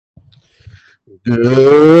Good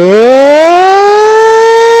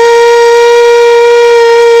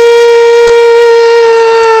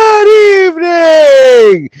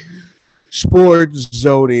evening, Sports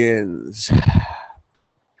Zonians.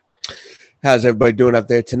 How's everybody doing up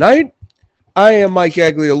there tonight? I am Mike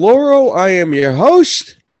Aglioloro. I am your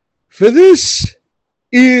host for this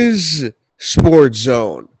is Sports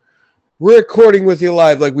Zone. We're recording with you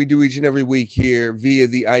live like we do each and every week here via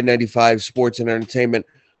the I-95 Sports and Entertainment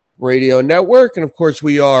Radio Network. And of course,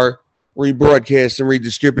 we are rebroadcast and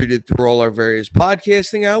redistributed through all our various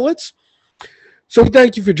podcasting outlets. So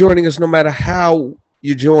thank you for joining us no matter how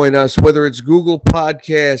you join us, whether it's Google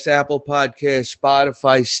Podcasts, Apple Podcasts,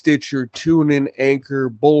 Spotify, Stitcher, TuneIn,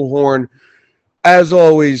 Anchor, Bullhorn. As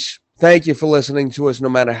always, thank you for listening to us no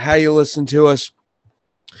matter how you listen to us.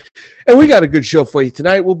 And we got a good show for you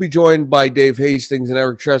tonight. We'll be joined by Dave Hastings and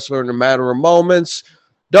Eric Tressler in a matter of moments.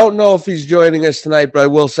 Don't know if he's joining us tonight, but I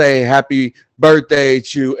will say happy birthday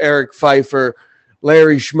to Eric Pfeiffer,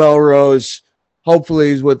 Larry Schmelrose.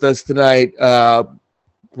 Hopefully he's with us tonight.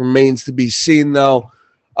 Remains to be seen, though.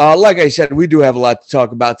 Like I said, we do have a lot to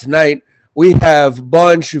talk about tonight. We have a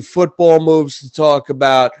bunch of football moves to talk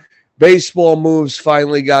about. Baseball moves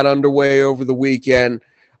finally got underway over the weekend.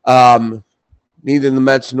 Neither the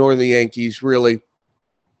Mets nor the Yankees really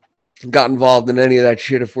got involved in any of that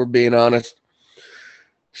shit, if we're being honest.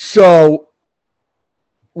 So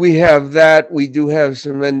we have that. We do have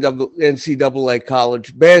some NCAA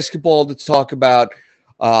college basketball to talk about.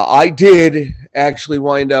 I did actually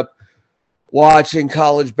wind up watching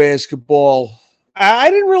college basketball. I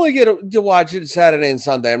didn't really get to watch it Saturday and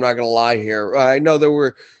Sunday. I'm not going to lie here. I know there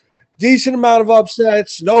were decent amount of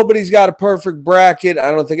upsets. Nobody's got a perfect bracket. I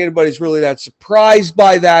don't think anybody's really that surprised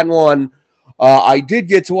by that one. I did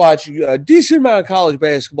get to watch a decent amount of college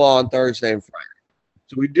basketball on Thursday and Friday.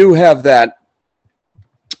 So we do have that.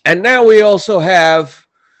 And now we also have,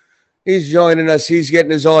 he's joining us. He's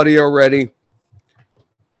getting his audio ready.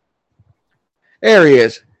 There he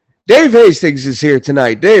is. Dave Hastings is here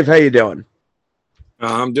tonight. Dave, how you doing?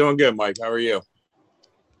 I'm doing good, Mike. How are you?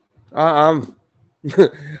 I'm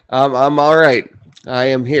all right. I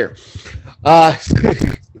am here.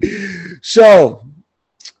 So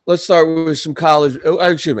let's start with some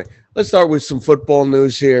let's start with some football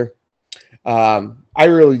news here. I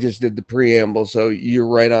really just did the preamble, so you're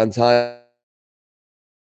right on time.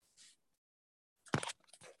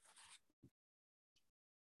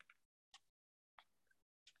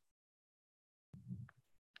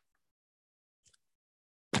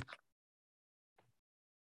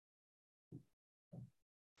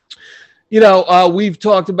 You know, we've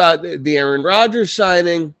talked about the Aaron Rodgers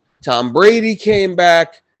signing. Tom Brady came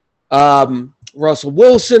back. Russell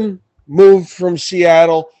Wilson moved from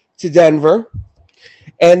Seattle to Denver.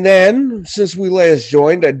 And then, since we last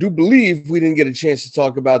joined, I do believe we didn't get a chance to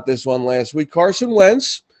talk about this one last week. Carson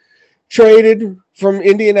Wentz traded from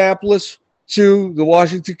Indianapolis to the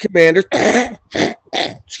Washington Commanders.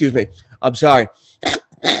 Excuse me. I'm sorry.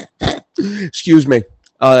 Excuse me.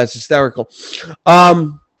 Oh, that's hysterical.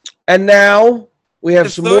 And now we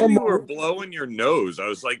have some more. You were blowing your nose. I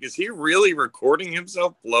was like, is he really recording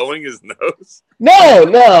himself blowing his nose?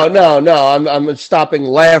 No. I'm stopping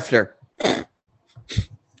laughter.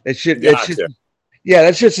 That shit, yeah,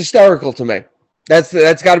 that's just hysterical to me. That's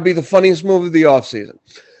got to be the funniest move of the offseason.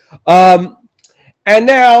 And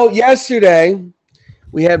now, yesterday,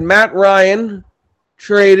 we had Matt Ryan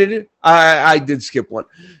traded. I did skip one.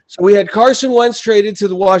 So we had Carson Wentz traded to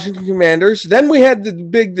the Washington Commanders. Then we had the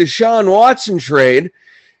big Deshaun Watson trade.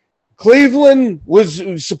 Cleveland was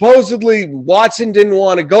supposedly, Watson didn't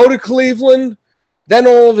want to go to Cleveland. Then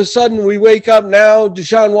all of a sudden we wake up now,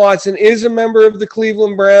 Deshaun Watson is a member of the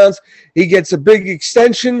Cleveland Browns. He gets a big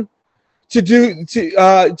extension to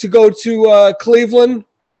go to Cleveland.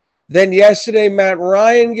 Then yesterday, Matt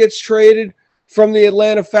Ryan gets traded from the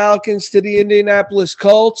Atlanta Falcons to the Indianapolis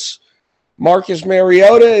Colts. Marcus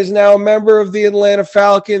Mariota is now a member of the Atlanta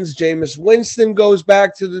Falcons. Jameis Winston goes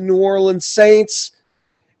back to the New Orleans Saints.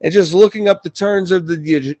 And just looking up the terms of the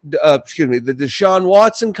Deshaun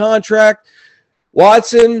Watson contract,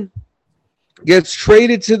 Watson gets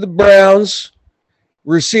traded to the Browns,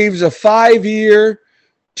 receives a 5-year,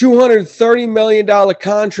 $230 million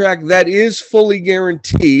contract that is fully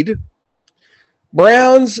guaranteed.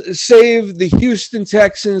 Browns save the Houston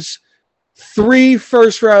Texans 3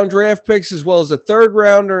 first-round draft picks as well as a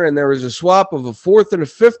third-rounder, and there was a swap of a 4th and a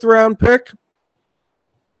 5th-round pick.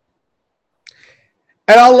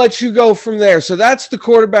 And I'll let you go from there. So that's the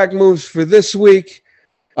quarterback moves for this week.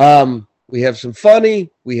 We have some funny.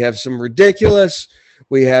 We have some ridiculous.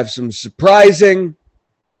 We have some surprising.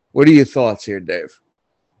 What are your thoughts here, Dave?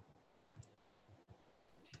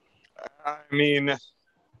 I mean,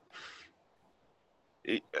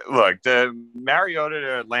 look, the Mariota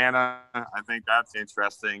to Atlanta, I think that's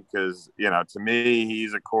interesting because, to me,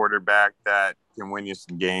 he's a quarterback that can win you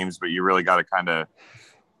some games, but you really got to kind of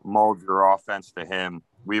mold your offense to him.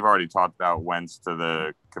 We've already talked about Wentz to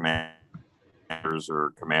the Commanders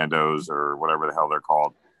or Commandos or whatever the hell they're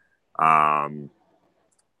called.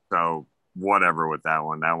 So whatever with that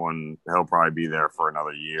one. That one, he'll probably be there for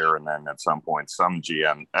another year. And then at some point, every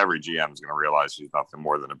GM is going to realize he's nothing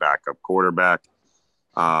more than a backup quarterback.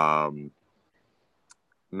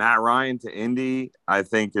 Matt Ryan to Indy, I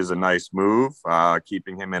think, is a nice move.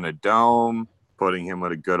 Keeping him in a dome, putting him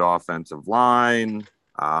with a good offensive line.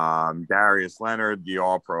 Darius Leonard, the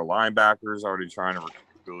all-pro linebacker, is already trying to recruit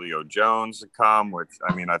Julio Jones to come, which,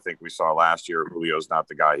 I think we saw last year. Julio's not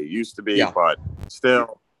the guy he used to be, but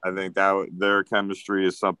still, I think that their chemistry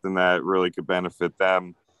is something that really could benefit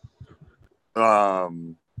them.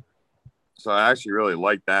 So I actually really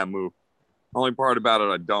like that move. Only part about it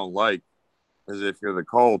I don't like is if you're the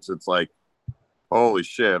Colts, it's like, holy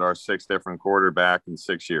shit, our 6 different quarterback in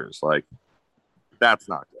 6 years. Like, that's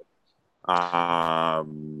not good.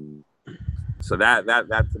 So that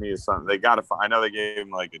to me is something they got to. I know they gave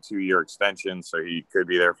him like a 2-year extension, so he could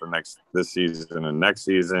be there for this season and next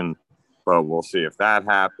season. But we'll see if that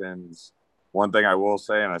happens. One thing I will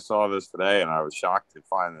say, and I saw this today, and I was shocked to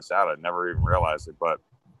find this out. I never even realized it, but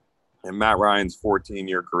in Matt Ryan's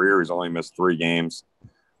 14-year career, he's only missed 3 games.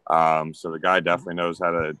 So the guy definitely knows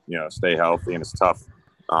how to, stay healthy, and it's tough.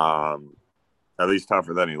 At least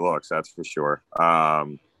tougher than he looks, that's for sure.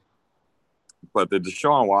 But the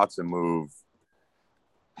Deshaun Watson move,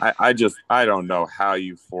 I don't know how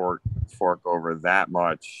you fork over that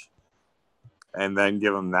much and then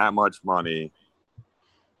give him that much money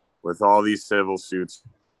with all these civil suits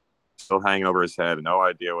still hanging over his head, no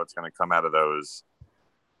idea what's going to come out of those.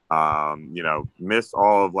 Missed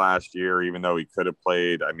all of last year, even though he could have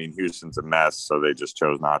played. Houston's a mess, so they just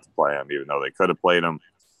chose not to play him, even though they could have played him.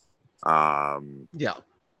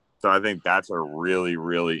 So I think that's a really,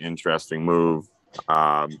 really interesting move.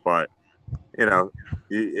 But,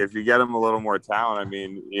 if you get him a little more talent,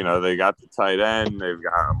 they got the tight end. They've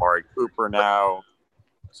got Amari Cooper now.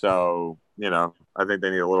 So, I think they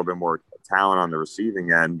need a little bit more talent on the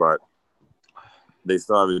receiving end, but they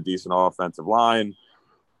still have a decent offensive line.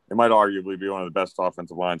 It might arguably be one of the best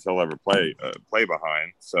offensive lines he'll ever play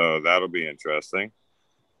behind. So that'll be interesting.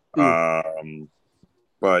 But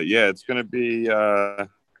yeah, it's going to be. I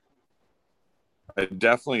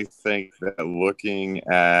definitely think that looking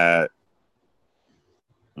at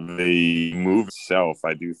the move itself,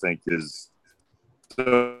 I do think is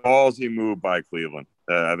the ballsy move by Cleveland.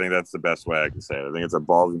 I think that's the best way I can say it. I think it's a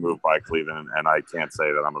ballsy move by Cleveland, and I can't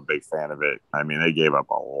say that I'm a big fan of it. They gave up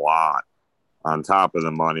a lot on top of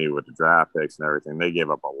the money with the draft picks and everything. They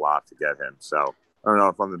gave up a lot to get him. So I don't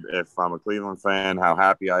know if I'm a Cleveland fan, how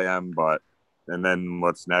happy I am, and then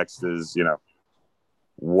what's next is,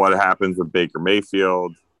 what happens with Baker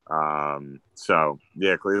Mayfield. So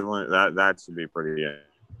yeah, Cleveland, that should be pretty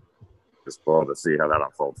interesting to see how that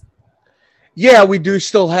unfolds. Yeah, we do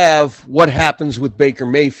still have what happens with Baker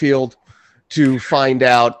Mayfield to find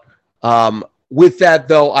out. With that,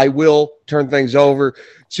 though, I will turn things over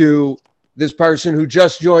to this person who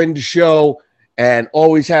just joined the show, and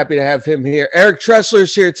always happy to have him here. Eric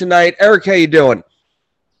Tressler's here tonight. Eric, how you doing?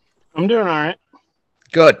 I'm doing all right.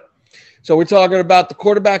 Good. So we're talking about the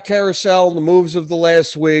quarterback carousel and the moves of the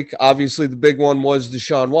last week. Obviously, the big one was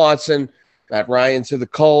Deshaun Watson, Matt Ryan to the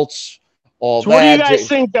Colts, all so that. What do you guys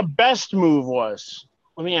think the best move was?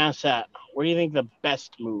 Let me ask that. What do you think the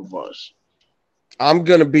best move was? I'm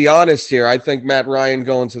going to be honest here. I think Matt Ryan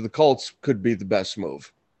going to the Colts could be the best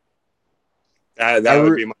move.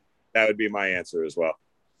 That would be my answer as well.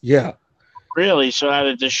 Yeah. Really? So out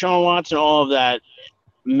of Deshaun Watson, all of that,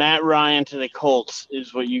 Matt Ryan to the Colts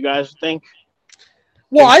is what you guys think?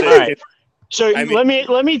 Well, I think. Right. So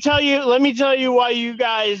let me tell you why you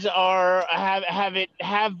guys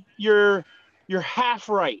have your half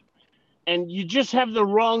right, and you just have the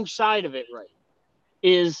wrong side of it right.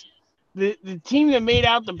 Is the team that made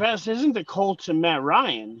out the best isn't the Colts and Matt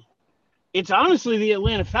Ryan? It's honestly the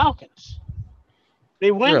Atlanta Falcons. They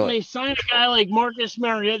went and they signed a guy like Marcus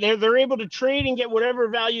Mariota. They're able to trade and get whatever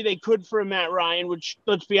value they could for Matt Ryan, which,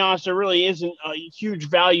 let's be honest, there really isn't a huge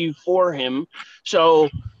value for him. So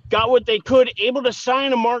got what they could, able to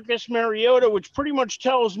sign a Marcus Mariota, which pretty much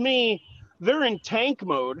tells me they're in tank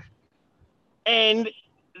mode. And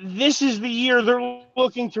this is the year they're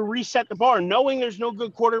looking to reset the bar, knowing there's no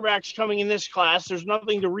good quarterbacks coming in this class. There's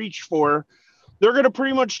nothing to reach for. They're going to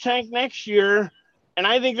pretty much tank next year. And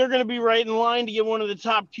I think they're going to be right in line to get one of the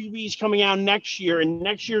top QBs coming out next year. And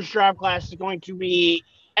next year's draft class is going to be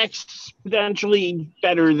exponentially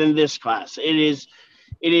better than this class. It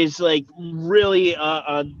is like really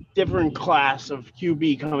a different class of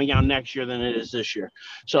QB coming out next year than it is this year.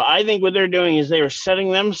 So I think what they're doing is they are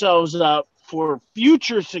setting themselves up for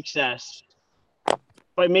future success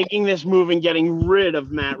by making this move and getting rid of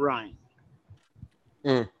Matt Ryan.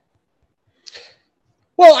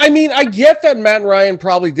 Well, I mean, I get that Matt Ryan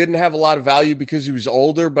probably didn't have a lot of value because he was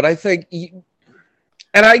older, but I think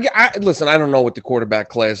I listen, I don't know what the quarterback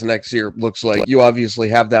class next year looks like. You obviously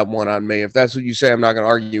have that one on me. If that's what you say, I'm not going to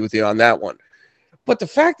argue with you on that one. But the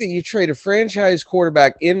fact that you trade a franchise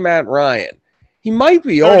quarterback in Matt Ryan, he might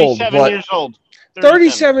be old, but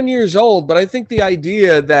 37 years old, but I think the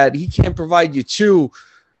idea that he can't provide you 2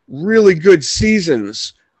 really good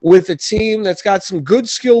seasons with a team that's got some good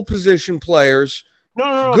skill position players.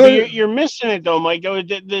 No. But you're missing it, though, Mike.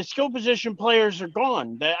 The skill position players are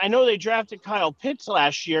gone. I know they drafted Kyle Pitts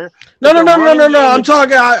last year. No. I'm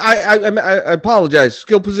talking. I apologize.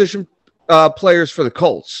 Skill position players for the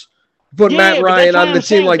Colts. Put Matt Ryan on the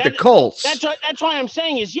team like the Colts. That's why I'm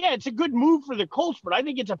saying it's a good move for the Colts, but I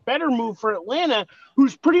think it's a better move for Atlanta,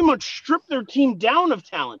 who's pretty much stripped their team down of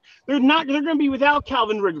talent. They're going to be without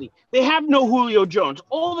Calvin Ridley. They have no Julio Jones.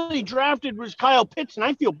 All that they drafted was Kyle Pitts, and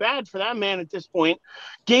I feel bad for that man at this point.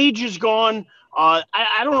 Gage is gone. I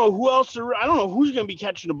don't know who else. I don't know who's going to be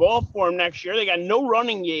catching the ball for him next year. They got no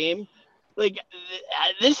running game. Like,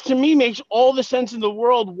 this to me makes all the sense in the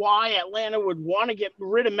world why Atlanta would want to get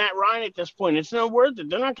rid of Matt Ryan at this point. It's not worth it.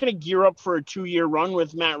 They're not going to gear up for a 2-year run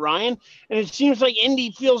with Matt Ryan. And it seems like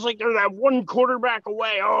Indy feels like they're that one quarterback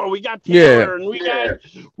away. Oh, we got Taylor and we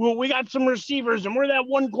got some receivers and we're that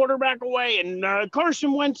one quarterback away. And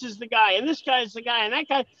Carson Wentz is the guy and this guy's the guy and that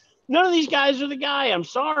guy. None of these guys are the guy. I'm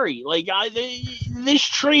sorry. Like, this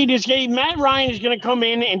trade is getting – Matt Ryan is going to come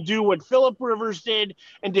in and do what Phillip Rivers did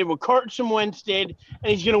and did what Carson Wentz did,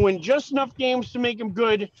 and he's going to win just enough games to make him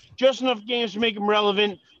good, just enough games to make him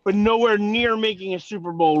relevant, but nowhere near making a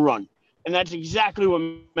Super Bowl run. And that's exactly what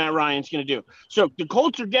Matt Ryan's going to do. So the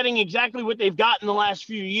Colts are getting exactly what they've got in the last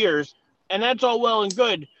few years, and that's all well and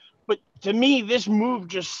good. But to me, this move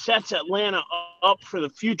just sets Atlanta up for the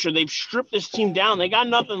future. They've stripped this team down. They got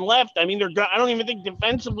nothing left. I mean, I don't even think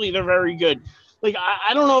defensively they're very good. Like,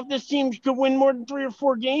 I don't know if this team could win more than 3 or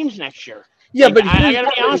 4 games next year. Yeah, like, but I got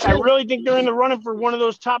to be honest. I really think they're in the running for one of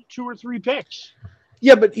those top 2 or 3 picks.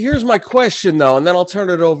 Yeah, but here's my question, though, and then I'll turn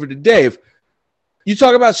it over to Dave. You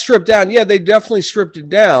talk about stripped down. Yeah, they definitely stripped it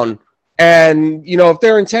down. And, you know, if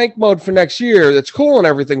they're in tank mode for next year, that's cool and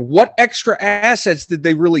everything. What extra assets did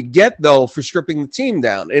they really get, though, for stripping the team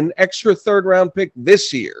down? An extra 3rd-round pick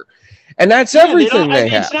this year. And that's everything they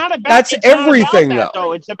have. That's everything,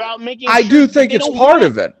 though. It's about making I do think it's part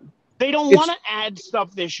of it. They don't want to add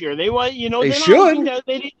stuff this year. They want, you know, they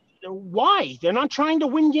should. Why? They're not trying to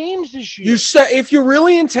win games this year. If you're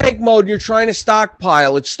really in tank mode, you're trying to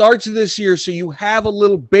stockpile. It starts this year, so you have a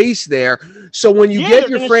little base there. So when you get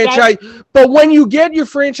your franchise, but when you get your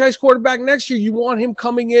franchise quarterback next year, you want him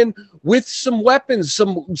coming in with some weapons,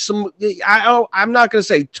 some. I'm not going to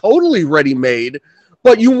say totally ready-made,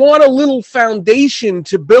 but you want a little foundation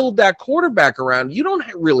to build that quarterback around. You don't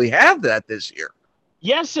really have that this year.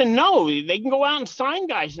 Yes and no. They can go out and sign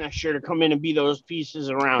guys next year to come in and be those pieces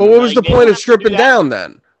around. But what was the point of stripping down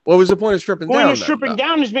then? What was the point of stripping down? The point of stripping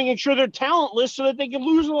down is making sure they're talentless so that they can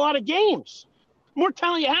lose a lot of games. The more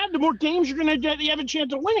talent you have, the more games you're going to get. You have a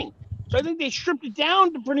chance of winning. So I think they stripped it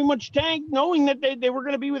down to pretty much tank, knowing that they were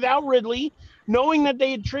going to be without Ridley, knowing that they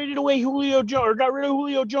had traded away Julio Jones or got rid of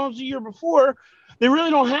Julio Jones the year before. They really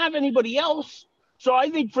don't have anybody else. So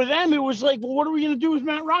I think for them, it was like, well, what are we going to do with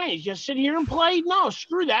Matt Ryan? Just sit here and play? No,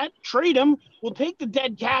 screw that. Trade him. We'll take the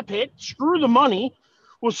dead cap hit. Screw the money.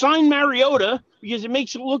 We'll sign Mariota because it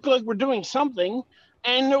makes it look like we're doing something.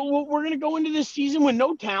 And we're going to go into this season with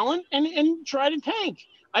no talent and try to tank.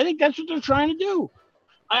 I think that's what they're trying to do.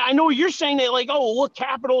 I know you're saying that, like, oh, what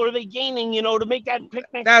capital are they gaining, you know, to make that pick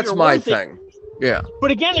next year? That's my thing. Yeah.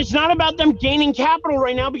 But again, it's not about them gaining capital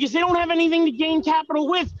right now because they don't have anything to gain capital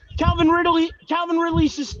with. Calvin Ridley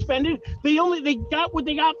suspended. They got what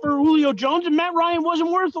they got for Julio Jones, and Matt Ryan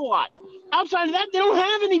wasn't worth a lot. Outside of that, they don't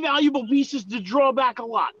have any valuable pieces to draw back a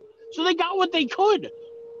lot. So they got what they could.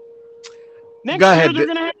 Next year they're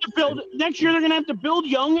gonna have to build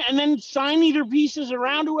young and then sign either pieces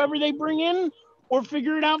around whoever they bring in or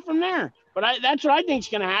figure it out from there. But that's what I think is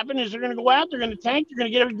going to happen is they're going to go out, they're going to tank, they're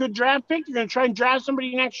going to get a good draft pick, they're going to try and draft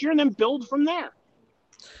somebody next year and then build from there.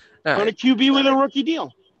 On a QB with a rookie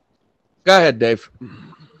deal. Go ahead, Dave.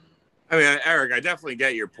 I mean, Eric, I definitely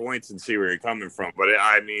get your points and see where you're coming from, but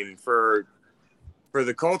I mean, for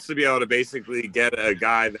the Colts to be able to basically get a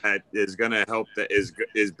guy that is going to help, that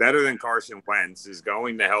is better than Carson Wentz, is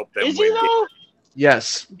going to help them Is he win games. though?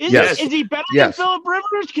 Yes. Is yes. he better than Yes. Phillip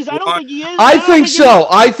Rivers? Because I don't think he is. I think so.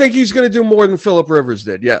 I think he's going to do more than Phillip Rivers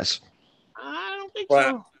did. Yes. I don't think But-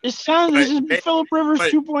 so. This is Phillip Rivers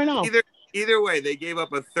but 2.0. Either way, they gave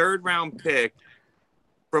up a third-round pick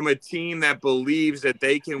from a team that believes that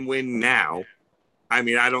they can win now. I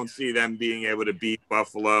mean, I don't see them being able to beat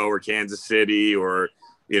Buffalo or Kansas City or,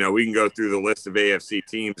 we can go through the list of AFC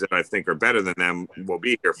teams that I think are better than them. We'll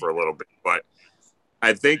be here for a little bit. But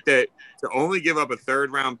I think that to only give up a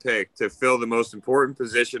third-round pick to fill the most important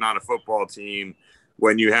position on a football team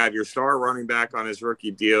when you have your star running back on his rookie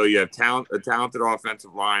deal, you have a talented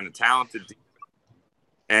offensive line, a talented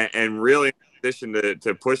defense, and really in a position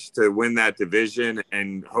to push to win that division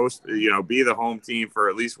and host, be the home team for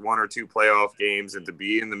at least one or two playoff games and to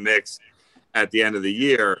be in the mix at the end of the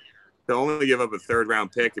year. To only give up a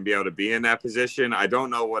third-round pick and be able to be in that position, I don't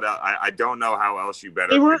know I don't know how else you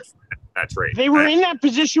better that trade. They were in that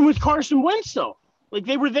position with Carson Wentz, though. Like,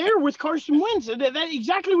 they were there with Carson Wentz. And that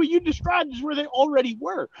exactly what you described is where they already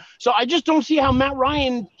were. So I just don't see how Matt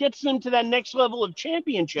Ryan gets them to that next level of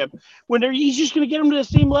championship when he's just going to get them to the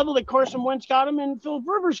same level that Carson Wentz got him and Phillip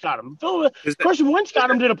Rivers got him. Carson Wentz got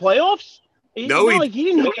him to the playoffs. He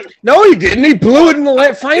didn't. No, he didn't. He blew it in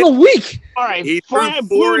the final week. All right, he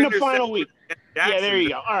blew it in the final week. Jackson. Yeah, there you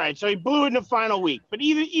go. All right, so he blew it in the final week. But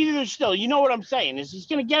either still, you know what I'm saying, is he's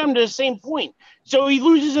going to get him to the same point. So he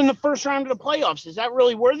loses in the first round of the playoffs. Is that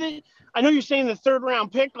really worth it? I know you're saying the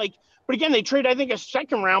third-round pick, but again, they trade, I think, a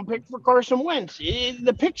second-round pick for Carson Wentz.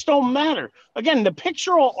 The picks don't matter. Again, the picks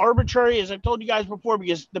are all arbitrary, as I've told you guys before,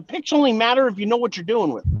 because the picks only matter if you know what you're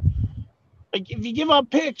doing with them. Like, if you give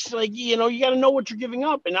up picks, you got to know what you're giving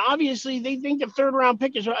up. And obviously, they think a third-round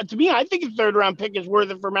pick is – to me, I think a third-round pick is worth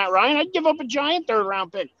it for Matt Ryan. I'd give up a giant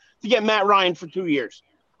third-round pick to get Matt Ryan for 2 years.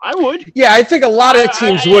 I would. Yeah, I think a lot of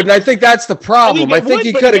teams would, and I think that's the problem. I think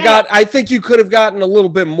you could have gotten a little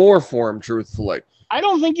bit more for him, truthfully. I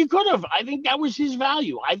don't think you could have. I think that was his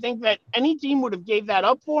value. I think that any team would have gave that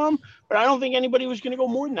up for him, but I don't think anybody was going to go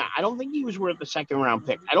more than that. I don't think he was worth the second-round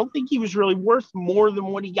pick. I don't think he was really worth more than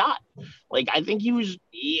what he got. I think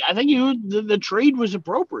the trade was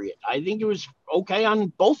appropriate. I think it was okay on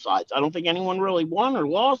both sides. I don't think anyone really won or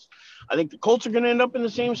lost. I think the Colts are going to end up in the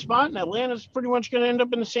same spot, and Atlanta's pretty much going to end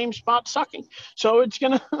up in the same spot sucking. So it's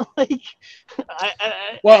going to,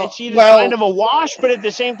 it's either kind of a wash, but at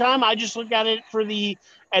the same time, I just look at it for the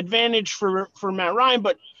advantage for Matt Ryan.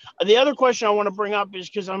 But the other question I want to bring up is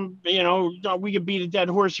because we could beat a dead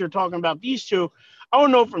horse here talking about these two. I want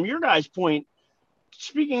to know from your guys' point,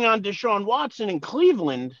 speaking on Deshaun Watson in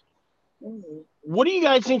Cleveland, what do you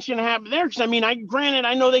guys think is going to happen there? Because, granted,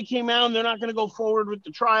 I know they came out and they're not going to go forward with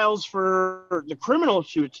the trials for the criminal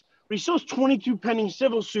suits, but he still has 22 pending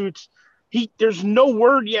civil suits. There's no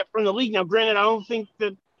word yet from the league. Now, granted, I don't think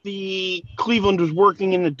that the Cleveland was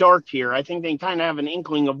working in the dark here. I think they kind of have an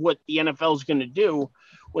inkling of what the NFL is going to do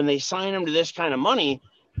when they sign him to this kind of money.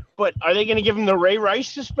 But are they going to give him the Ray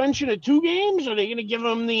Rice suspension of 2 games? Are they going to give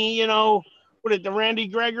him the, the Randy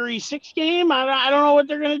Gregory 6 game? I don't know what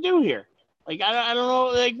they're going to do here. I don't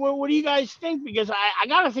know. What do you guys think? Because I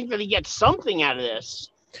got to think that he gets something out of this.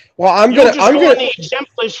 Well, I'm going to to go on the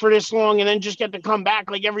exempt list for this long and then just get to come back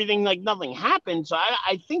like everything, like nothing happened. So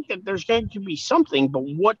I think that there's going to be something, but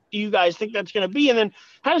what do you guys think that's going to be? And then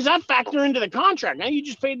how does that factor into the contract? Now you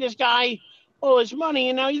just paid this guy all his money,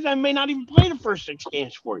 and now he may not even play the first 6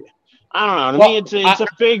 games for you. I don't know. To me, it's a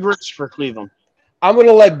big risk for Cleveland. I'm going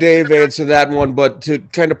to let Dave answer that one, but to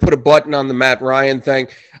kind of put a button on the Matt Ryan thing,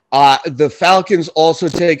 the Falcons also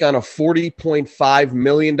take on a $40.5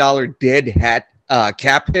 million dead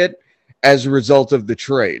cap hit as a result of the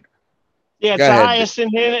trade. Yeah, it's the highest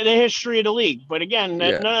in the history of the league. But again,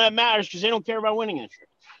 none of that matters because they don't care about winning this year.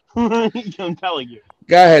 I'm telling you.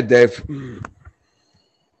 Go ahead, Dave.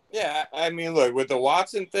 Yeah, look, with the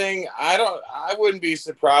Watson thing, I wouldn't be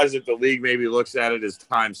surprised if the league maybe looks at it as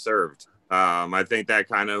time served. I think that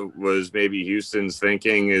kind of was maybe Houston's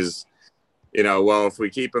thinking is, if we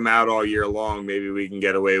keep him out all year long, maybe we can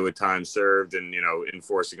get away with time served and,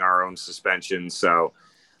 enforcing our own suspension. So,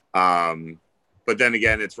 but then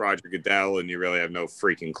again, it's Roger Goodell and you really have no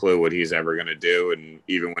freaking clue what he's ever going to do. And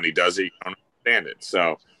even when he does it, you don't understand it.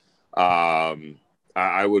 So,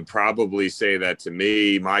 I would probably say that to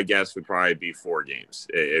me, my guess would probably be 4 games.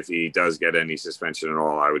 If he does get any suspension at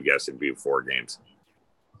all, I would guess it'd be 4 games.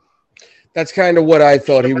 That's kind of what I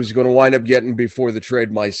thought he was going to wind up getting before the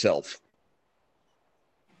trade myself.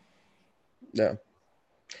 Yeah.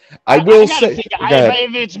 I I will gotta say. think. Go ahead.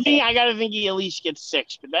 If it's me, I gotta think he at least gets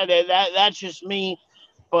 6. But that's just me.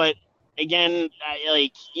 But again,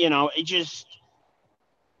 it just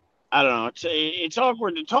I don't know. It's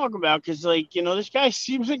awkward to talk about because this guy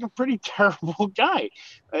seems like a pretty terrible guy.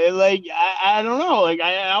 I don't know.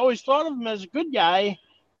 I always thought of him as a good guy,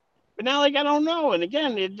 but now I don't know. And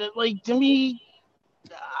again, to me,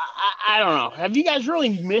 I don't know. Have you guys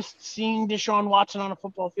really missed seeing Deshaun Watson on a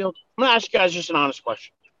football field? I'm gonna ask you guys just an honest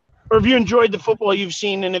question. Or have you enjoyed the football you've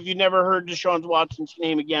seen, and if you never heard Deshaun Watson's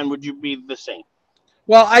name again, would you be the same?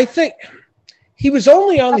 Well, I think he was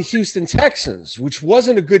only on the Houston Texans, which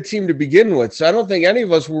wasn't a good team to begin with. So I don't think any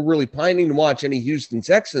of us were really pining to watch any Houston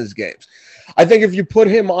Texans games. I think if you put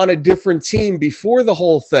him on a different team before the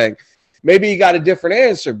whole thing, maybe you got a different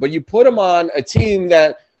answer. But you put him on a team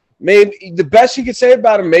that maybe the best you could say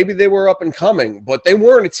about him, maybe they were up and coming, but they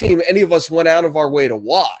weren't a team any of us went out of our way to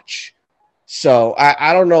watch. So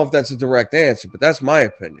I don't know if that's a direct answer, but that's my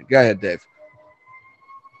opinion. Go ahead, Dave.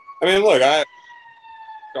 I mean, look,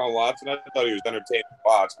 Deshaun Watson, I thought he was entertaining to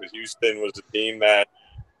watch, but Houston was a team that,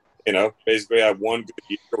 basically had one good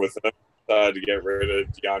year with him. Decided to get rid of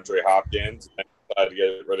DeAndre Hopkins, and decided to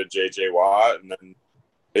get rid of J.J. Watt, and then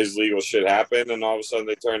his legal shit happened, and all of a sudden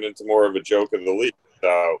they turned into more of a joke of the league.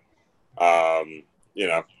 So,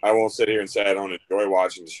 I won't sit here and say I don't enjoy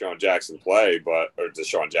watching Deshaun Watson play. But at the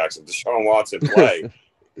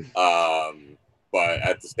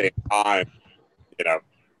same time,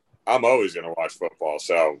 I'm always going to watch football.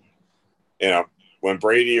 So, when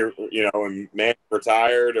Brady when Manning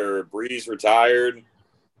retired or Breeze retired,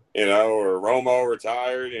 or Romo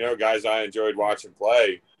retired, guys I enjoyed watching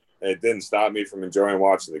play, it didn't stop me from enjoying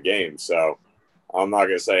watching the game. So I'm not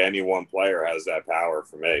going to say any one player has that power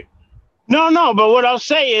for me. No, but what I'll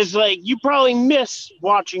say is, you probably miss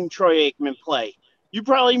watching Troy Aikman play. You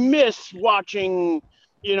probably miss watching,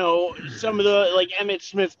 some of the, Emmitt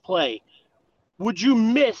Smith play. Would you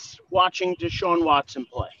miss watching Deshaun Watson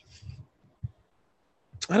play?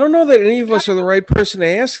 I don't know that any of us are the right person to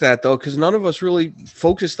ask that, though, because none of us really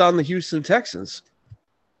focused on the Houston Texans.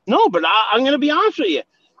 No, but I'm going to be honest with you.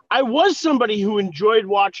 I was somebody who enjoyed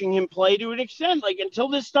watching him play to an extent. Until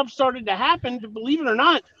this stuff started to happen, believe it or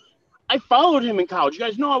not, I followed him in college. You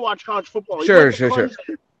guys know I watch college football. Sure.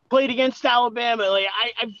 Played against Alabama.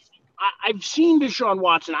 I've seen Deshaun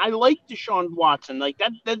Watson. I like Deshaun Watson.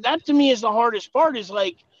 That to me is the hardest part. Is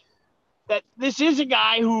that this is a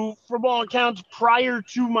guy who, from all accounts, prior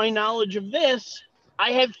to my knowledge of this,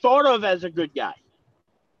 I had thought of as a good guy.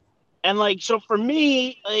 And so for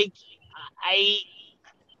me,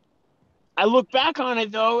 I look back on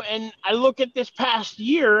it though, and I look at this past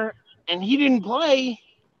year, and he didn't play.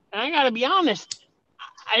 And I got to be honest,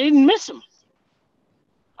 I didn't miss him.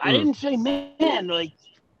 I didn't say, man,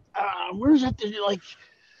 where's that?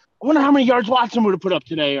 I wonder how many yards Watson would have put up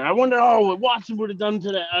today. Or I wonder, what Watson would have done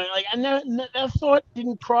today. And that thought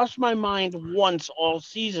didn't cross my mind once all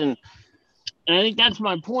season. And I think that's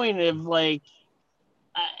my point of, I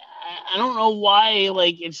don't know why,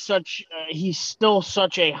 it's such, he's still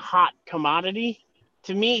such a hot commodity.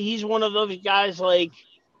 To me, he's one of those guys like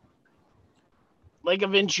a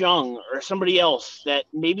Vince Young or somebody else that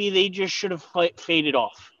maybe they just should have faded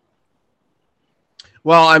off.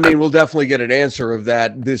 Well, I mean, we'll definitely get an answer of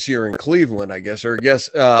that this year in Cleveland, I guess, or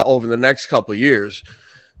over the next couple of years.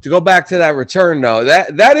 To go back to that return, though,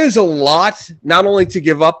 that is a lot, not only to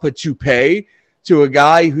give up, but to pay to a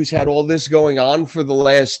guy who's had all this going on for the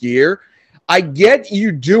last year. I get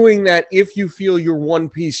you doing that if you feel you're one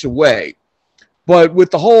piece away. But with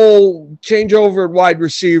the whole changeover at wide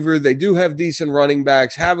receiver, they do have decent running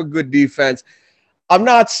backs, have a good defense. I'm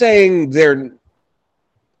not saying they're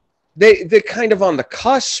kind of on the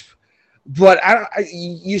cusp, but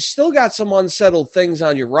you still got some unsettled things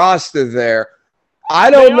on your roster there. I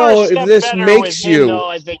don't know if this makes you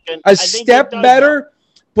a step better,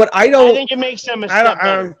 but I think it makes them a step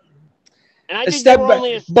better. And I think they're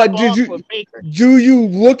only a step off with Baker. Do you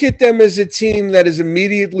look at them as a team that is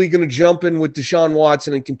immediately going to jump in with Deshaun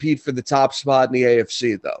Watson and compete for the top spot in the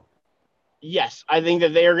AFC, though? Yes, I think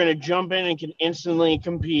that they are going to jump in and can instantly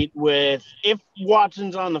compete with, if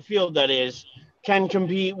Watson's on the field, that is, can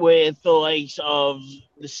compete with the likes of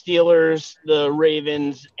the Steelers, the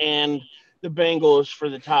Ravens, and the Bengals for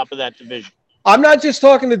the top of that division. I'm not just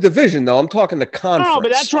talking the division, though. I'm talking the conference. No,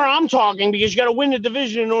 but that's where I'm talking, because you got to win the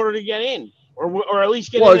division in order to get in. Or at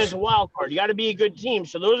least get in as a wild card. You got to be a good team.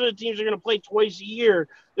 So those are the teams that are going to play twice a year.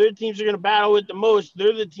 They're the teams that are going to battle it the most.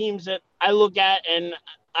 They're the teams that I look at, and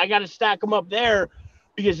I got to stack them up there,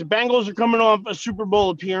 because the Bengals are coming off a Super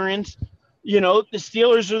Bowl appearance. The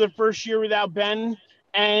Steelers are the first year without Ben.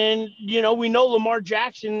 And, we know Lamar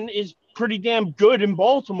Jackson is pretty damn good in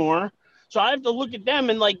Baltimore. So I have to look at them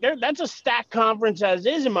and, that's a stacked conference as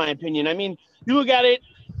is, in my opinion. I mean, you look at it,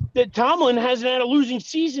 that Tomlin hasn't had a losing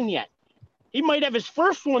season yet. He might have his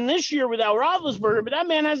first one this year without Roethlisberger, but that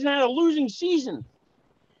man hasn't had a losing season.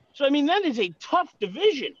 So, I mean, that is a tough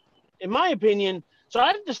division, in my opinion. So I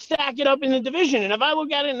have to stack it up in the division. And if I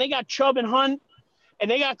look at it and they got Chubb and Hunt,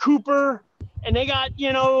 and they got Cooper, and they got,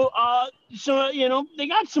 they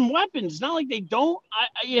got some weapons. It's not like they don't.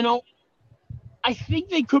 I think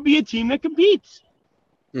they could be a team that competes.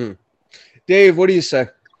 Dave, what do you say?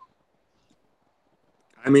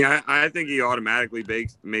 I mean, I think he automatically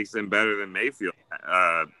makes them better than Mayfield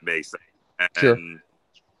makes them. And sure.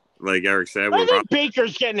 Like Eric said, I think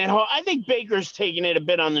Baker's getting it home. I think Baker's taking it a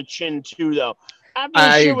bit on the chin too, though. After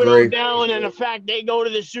I the shit with agree. Odell and the fact they go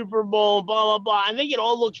to the Super Bowl, blah, blah, blah. I think it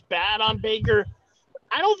all looks bad on Baker.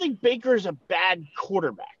 I don't think Baker's a bad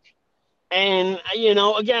quarterback. And,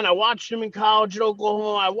 again, I watched him in college at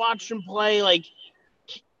Oklahoma. I watched him play. Like,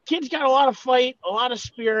 kid's got a lot of fight, a lot of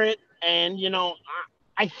spirit. And,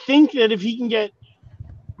 I think that if he can get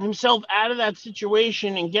himself out of that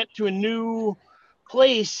situation and get to a new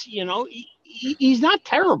place, he's not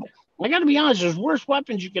terrible. I got to be honest, there's worse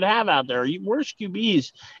weapons you could have out there, worse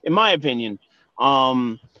QBs, in my opinion.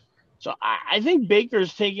 So I think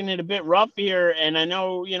Baker's taking it a bit rough here, and I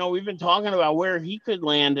know, we've been talking about where he could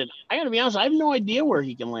land, and I got to be honest, I have no idea where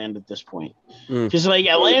he can land at this point. Because,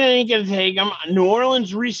 Atlanta ain't going to take him. New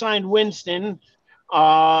Orleans re-signed Winston.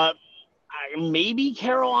 Maybe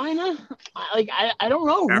Carolina? I don't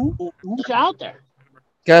know who's out there.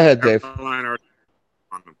 Go ahead, Dave.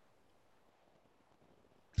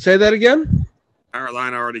 Say that again?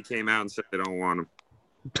 Carolina already came out and said they don't want him.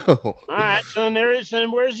 All right, so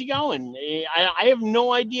then where's he going? I have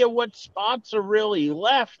no idea what spots are really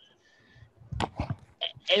left.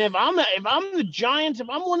 And if I'm the Giants, if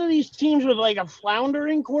I'm one of these teams with a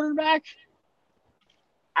floundering quarterback,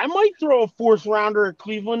 I might throw a fourth rounder at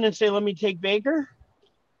Cleveland and say, let me take Baker.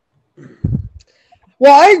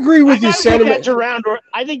 Well, I agree with your sentiment.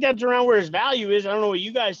 I think that's around where his value is. I don't know what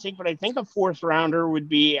you guys think, but I think a fourth rounder would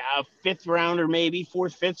be a fifth rounder, maybe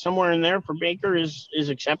fourth, fifth, somewhere in there for Baker is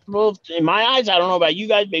acceptable. In my eyes, I don't know about you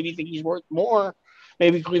guys. Maybe you think he's worth more.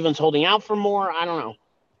 Maybe Cleveland's holding out for more. I don't know.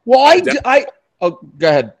 Well, go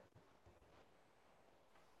ahead,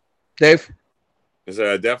 Dave.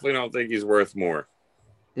 I definitely don't think he's worth more.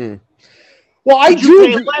 Well, I do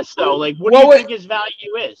pay less though. What do you think his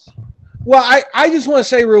value is? Well, I just want to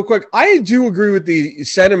say real quick, I do agree with the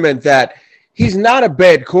sentiment that he's not a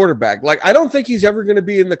bad quarterback. I don't think he's ever going to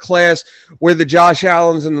be in the class where the Josh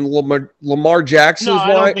Allens and the Lamar Jacksons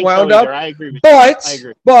wound up. I agree with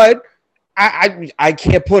but I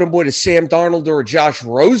can't put him with a Sam Darnold or a Josh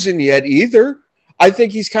Rosen yet either. I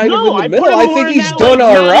think he's kind of in the middle. I think he's done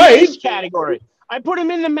all right. Category. I put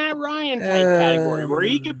him in the Matt Ryan type category where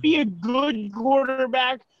he could be a good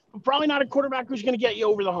quarterback, but probably not a quarterback who's going to get you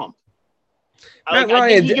over the hump. Matt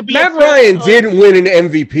Ryan didn't win an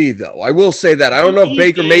MVP, though. I will say that. I don't know if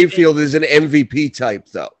Baker Mayfield is an MVP type,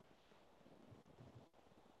 though.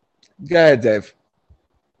 Go ahead, Dave.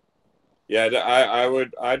 Yeah,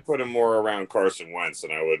 I'd put him more around Carson Wentz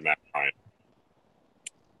than I would Matt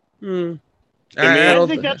Ryan.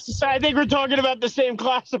 I think we're talking about the same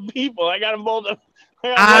class of people. I got them both.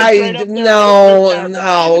 Matt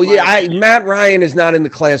Ryan is not in the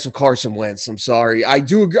class of Carson Wentz. I'm sorry. I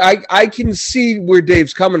do agree. I can see where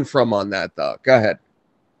Dave's coming from on that, though. Go ahead.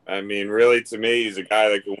 I mean, really, to me, he's a guy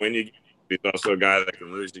that can win you. He's also a guy that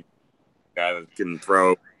can lose you. A guy that can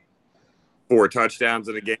throw 4 touchdowns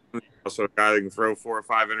in a game. He's also a guy that can throw 4 or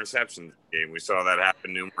 5 interceptions in a game. We saw that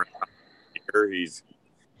happen numerous times here.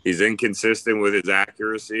 He's inconsistent with his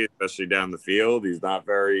accuracy, especially down the field. He's not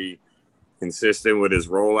very consistent with his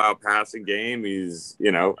rollout passing game.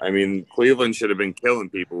 Cleveland should have been killing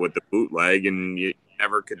people with the bootleg, and you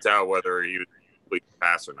never could tell whether he was complete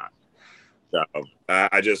pass or not. So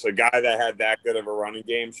a guy that had that good of a running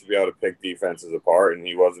game should be able to pick defenses apart, and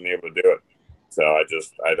he wasn't able to do it. So I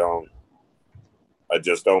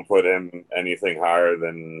just don't put him anything higher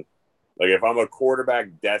than, if I'm a quarterback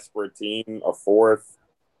desperate team, a fourth.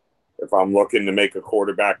 If I'm looking to make a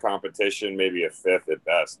quarterback competition, maybe a fifth at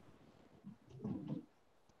best.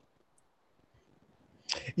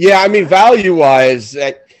 Yeah, value-wise,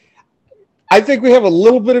 I think we have a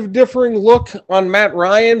little bit of a differing look on Matt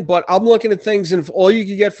Ryan, but I'm looking at things, and if all you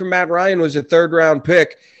could get from Matt Ryan was a third-round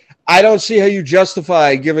pick, I don't see how you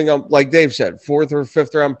justify giving up, like Dave said, 4th or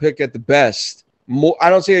 5th-round pick at the best. I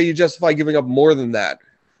don't see how you justify giving up more than that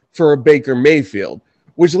for a Baker Mayfield.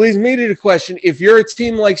 Which leads me to the question, if you're a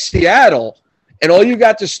team like Seattle and all you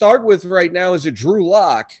got to start with right now is a Drew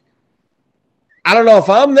Lock. I don't know if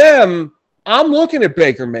I'm them. I'm looking at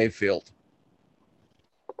Baker Mayfield.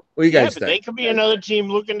 What do you guys think? They could be another team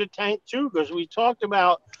looking to tank too, because we talked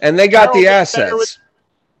about. And they got the assets.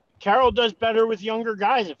 Carroll does better with younger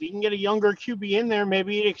guys. If he can get a younger QB in there,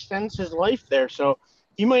 maybe it extends his life there. So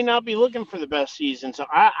he might not be looking for the best season. So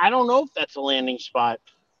I don't know if that's a landing spot.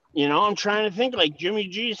 I'm trying to think, like Jimmy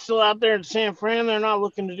G is still out there in San Fran. They're not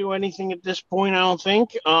looking to do anything at this point, I don't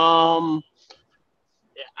think. I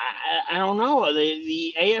don't know.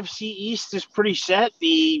 The AFC East is pretty set.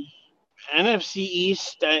 The NFC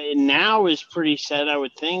East now is pretty set, I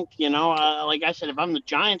would think. Like I said, if I'm the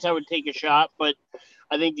Giants, I would take a shot. But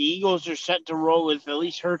I think the Eagles are set to roll with at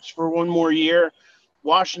least Hurts for one more year.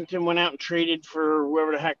 Washington went out and traded for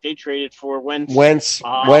whoever the heck they traded for. Wentz.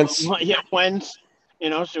 Yeah, Wentz.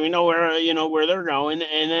 So we know where they're going.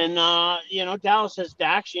 And then, Dallas has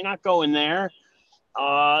Dax. You're not going there.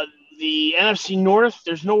 The NFC North,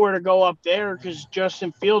 there's nowhere to go up there because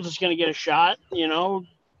Justin Fields is going to get a shot.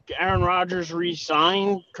 Aaron Rodgers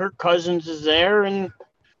re-signed. Kirk Cousins is there. And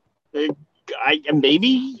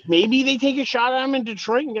maybe they take a shot at him in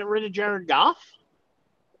Detroit and get rid of Jared Goff.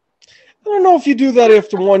 I don't know if you do that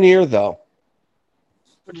after 1 year, though.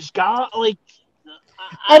 But is Goff,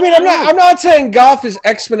 I'm not saying Goff is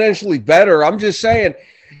exponentially better. I'm just saying,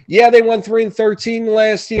 yeah, they won 3-13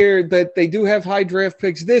 last year, but they do have high draft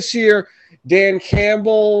picks this year. Dan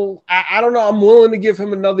Campbell, I don't know. I'm willing to give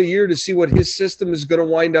him another year to see what his system is going to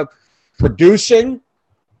wind up producing.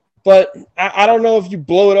 But I don't know if you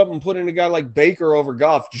blow it up and put in a guy like Baker over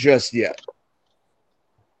Goff just yet.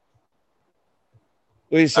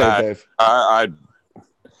 What do you say, Dave?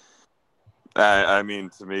 I mean,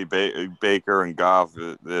 to me, Baker and Goff,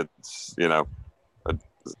 it's,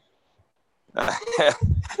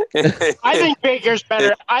 I think Baker's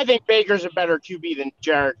better. I think Baker's a better QB than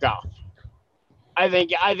Jared Goff. I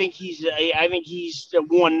think he's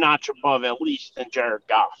one notch above at least than Jared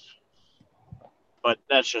Goff. But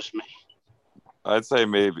that's just me. I'd say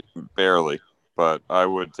maybe barely, but I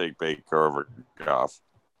would take Baker over Goff.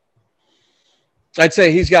 I'd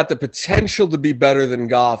say he's got the potential to be better than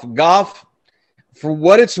Goff. Goff, for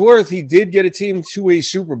what it's worth, he did get a team to a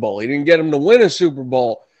Super Bowl. He didn't get him to win a Super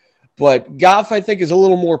Bowl. But Goff, I think, is a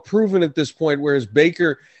little more proven at this point, whereas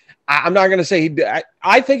Baker, I'm not going to say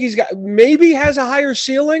I think he's got maybe has a higher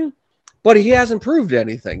ceiling, but he hasn't proved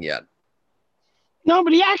anything yet. No,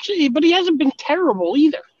 but he hasn't been terrible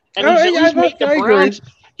either. And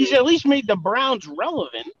he's at least made the Browns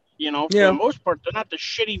relevant. For the most part, they're not the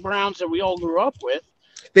shitty Browns that we all grew up with.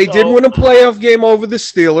 They did win a playoff game over the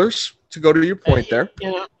Steelers, to go to your point there.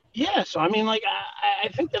 Yeah, so I mean, I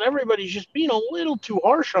think that everybody's just being a little too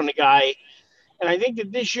harsh on the guy. And I think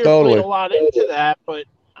that this year played a lot into that, but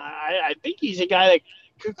I think he's a guy that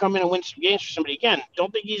could come in and win some games for somebody. Again,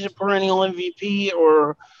 don't think he's a perennial MVP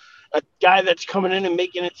or a guy that's coming in and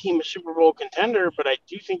making a team a Super Bowl contender, but I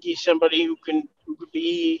do think he's somebody who could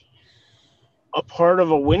be a part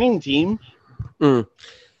of a winning team.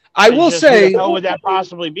 I will say, how would that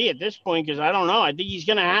possibly be at this point? Because I don't know. I think he's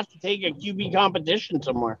going to have to take a QB competition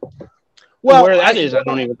somewhere. Well, where that is, I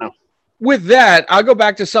don't even know. With that, I'll go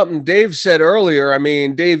back to something Dave said earlier. I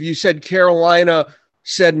mean, Dave, you said Carolina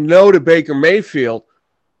said no to Baker Mayfield.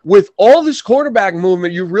 With all this quarterback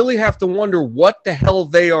movement, you really have to wonder what the hell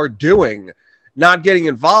they are doing, not getting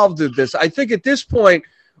involved in this. I think at this point,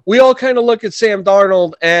 we all kind of look at Sam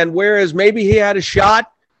Darnold, and whereas maybe he had a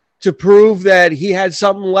shot to prove that he had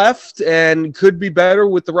something left and could be better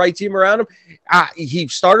with the right team around him, he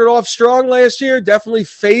started off strong last year, definitely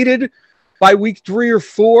faded by week 3 or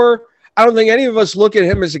 4. I don't think any of us look at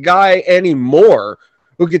him as a guy anymore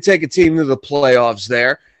who could take a team to the playoffs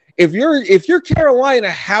there. If you're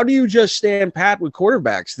Carolina, how do you just stand pat with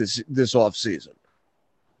quarterbacks this offseason?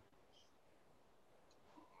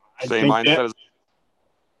 Same mindset.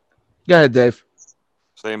 Go ahead, Dave.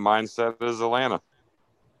 Same mindset as Atlanta.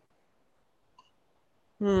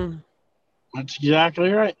 That's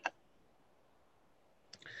exactly right.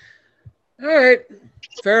 All right.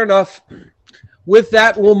 Fair enough. With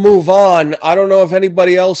that, we'll move on. I don't know if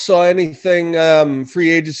anybody else saw anything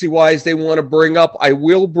free agency-wise they want to bring up. I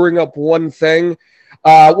will bring up one thing.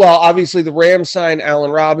 Obviously, the Rams signed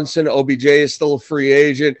Allen Robinson. OBJ is still a free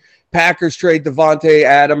agent. Packers trade Devontae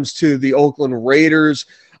Adams to the Oakland Raiders.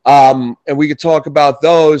 And we could talk about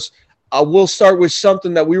those. We'll start with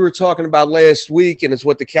something that we were talking about last week, and it's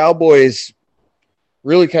what the Cowboys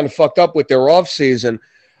really kind of fucked up with their offseason.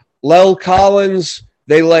 Lel Collins,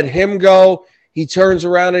 they let him go. He turns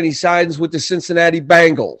around and he signs with the Cincinnati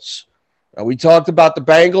Bengals. Now, we talked about the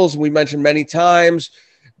Bengals, and we mentioned many times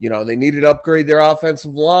They needed to upgrade their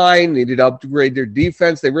offensive line, needed to upgrade their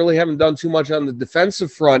defense. They really haven't done too much on the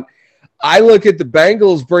defensive front. I look at the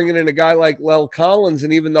Bengals bringing in a guy like Lel Collins,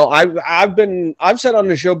 and even though I've said on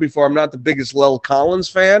the show before, I'm not the biggest Lel Collins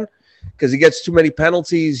fan because he gets too many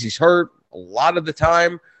penalties. He's hurt a lot of the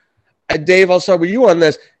time. And Dave, I'll start with you on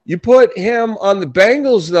this. You put him on the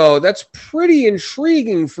Bengals, though. That's pretty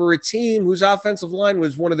intriguing for a team whose offensive line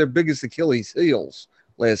was one of their biggest Achilles heels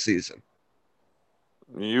last season.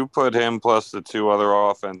 You put him plus the two other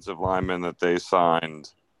offensive linemen that they signed.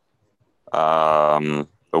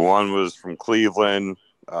 The one was from Cleveland.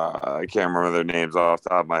 I can't remember their names off the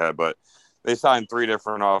top of my head, but they signed three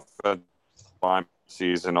different offensive linemen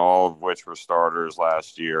season, all of which were starters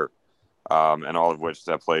last year, and all of which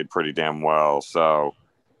that played pretty damn well. So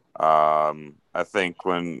I think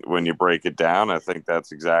when you break it down, I think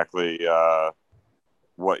that's exactly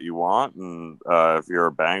what you want. And if you're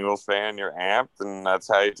a Bengals fan, you're amped, and that's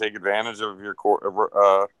how you take advantage of your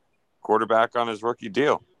quarterback on his rookie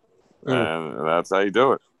deal. And that's how you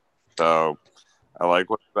do it. So I like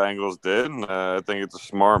what the Bengals did, and I think it's a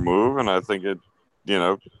smart move, and I think it,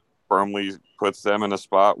 firmly puts them in a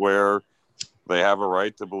spot where they have a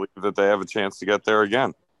right to believe that they have a chance to get there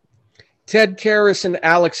again. Ted Karras and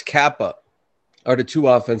Alex Kappa are the two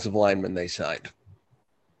offensive linemen they signed.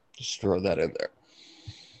 Just throw that in there.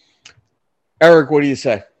 Eric, what do you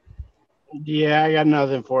say? Yeah, I got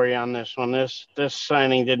nothing for you on this one. This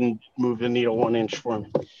signing didn't move the needle 1 inch for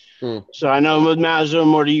me. So I know with Mazzo,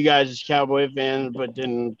 more to you guys as Cowboy fans, but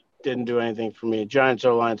didn't do anything for me. Giants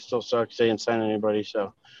O-line still sucks. They didn't sign anybody,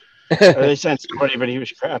 so they signed somebody, but he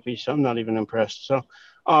was crappy, so I'm not even impressed. So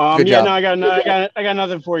Good job. I got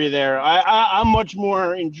nothing for you there. I'm much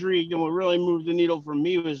more intrigued, and what really moved the needle for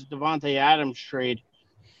me was Davante Adams trade,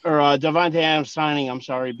 or Davante Adams signing. I'm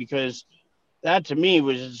sorry, because that to me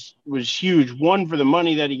was huge. One, for the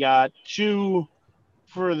money that he got. Two,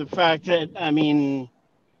 for the fact that,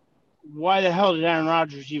 why the hell did Aaron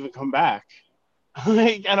Rodgers even come back?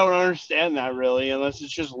 I don't understand that really, unless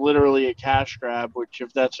it's just literally a cash grab, which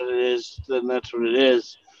if that's what it is, then that's what it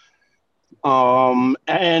is.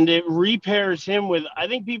 And it repairs him with, I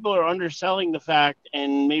think people are underselling the fact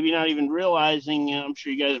and maybe not even realizing, I'm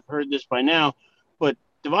sure you guys have heard this by now, but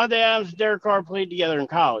Davante Adams and Derek Carr played together in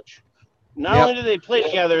college. Not only did they play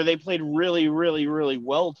together, they played really, really, really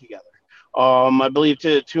well together. I believe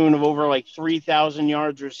to the tune of over like 3,000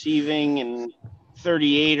 yards receiving and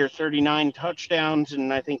 38 or 39 touchdowns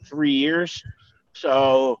in, I think, 3 years.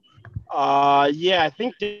 So, I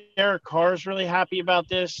think Derek Carr is really happy about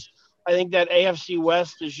this. I think that AFC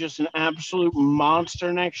West is just an absolute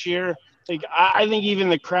monster next year. Like, I think even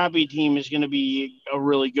the crappy team is going to be a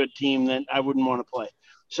really good team that I wouldn't want to play.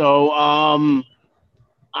 So, I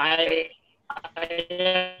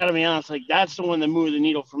gotta be honest, like that's the one that moved the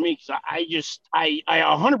needle for me because I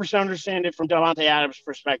 100% understand it from Davante Adams'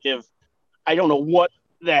 perspective. I don't know what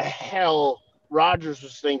the hell Rodgers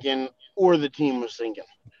was thinking or the team was thinking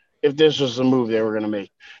if this was the move they were going to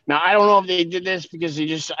make. Now, I don't know if they did this because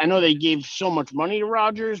I know they gave so much money to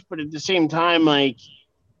Rodgers, but at the same time, like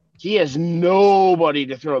he has nobody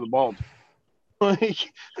to throw the ball to.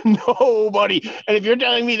 Like nobody. And if you're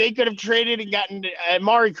telling me they could have traded and gotten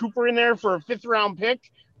Amari Cooper in there for a 5th-round pick,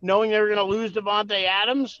 knowing they were going to lose Davante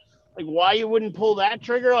Adams, like why you wouldn't pull that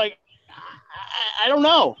trigger? Like I don't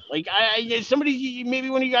know. Like somebody, maybe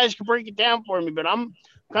one of you guys could break it down for me, but I'm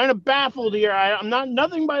kind of baffled here. I'm not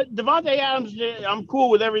nothing but Davante Adams. I'm cool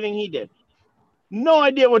with everything he did. No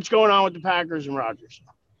idea what's going on with the Packers and Rodgers.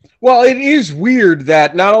 Well, it is weird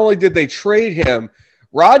that not only did they trade him,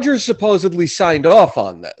 Rodgers supposedly signed off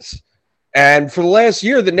on this. And for the last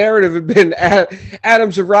year, the narrative had been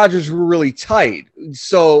Adams and Rodgers were really tight.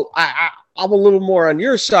 So I'm a little more on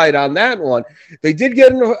your side on that one. They did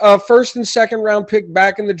get a 1st and 2nd round pick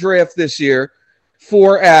back in the draft this year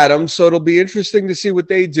for Adams. So it'll be interesting to see what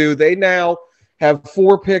they do. They now have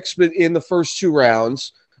 4 picks in the first 2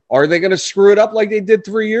 rounds. Are they going to screw it up like they did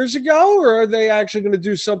 3 years ago? Or are they actually going to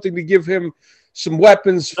do something to give him some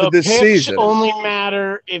weapons for this season? Only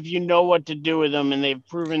matter if you know what to do with them, and they've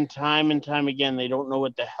proven time and time again they don't know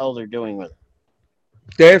what the hell they're doing with them.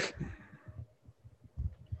 Dave?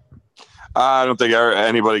 I don't think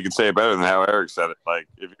anybody could say it better than how Eric said it.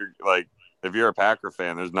 If you're a Packer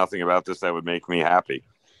fan, there's nothing about this that would make me happy.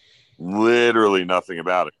 Literally nothing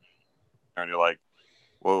about it. And you're like,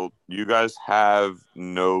 well, you guys have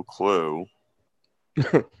no clue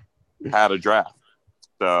how to draft.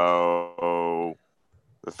 So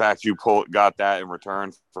the fact you got that in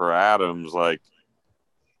return for Adams, like,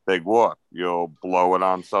 big whoop. You'll blow it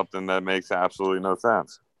on something that makes absolutely no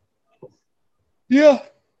sense. Yeah.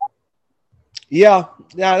 Yeah,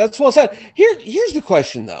 that's well said. Here's the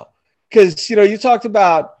question though, because you talked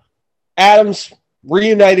about Adams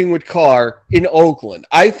reuniting with Carr in Oakland.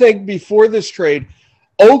 I think before this trade,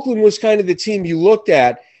 Oakland was kind of the team you looked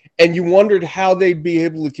at and you wondered how they'd be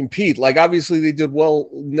able to compete. Like obviously they did well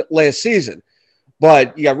last season,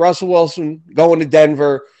 but you got Russell Wilson going to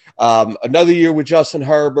Denver, another year with Justin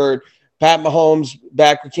Herbert, Pat Mahomes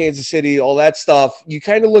back with Kansas City, all that stuff. You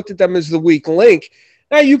kind of looked at them as the weak link.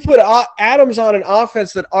 Now you put Adams on an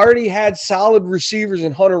offense that already had solid receivers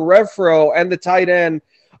in Hunter Renfrow and the tight end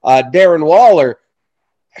Darren Waller.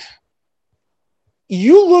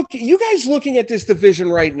 You guys looking at this division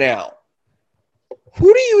right now.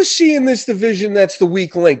 Who do you see in this division that's the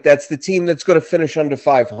weak link? That's the team that's going to finish under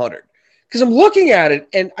 500. Because I'm looking at it,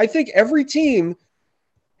 and I think every team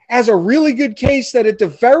has a really good case that at the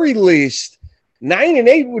very least,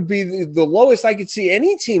 9-8 would be the lowest I could see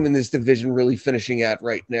any team in this division really finishing at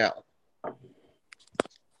right now.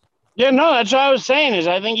 Yeah, no, that's what I was saying is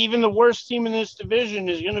I think even the worst team in this division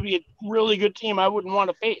is going to be a really good team I wouldn't want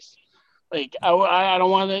to face. Like, I don't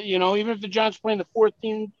want to, even if the Giants playing the fourth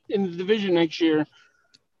team in the division next year,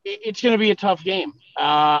 it's going to be a tough game.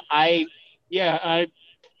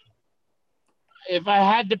 If I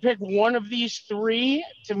had to pick one of these three,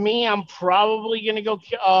 to me, I'm probably going to go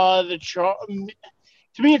to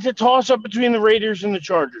me, it's a toss-up between the Raiders and the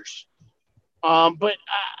Chargers. But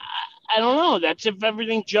I don't know. That's if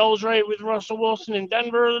everything gels right with Russell Wilson in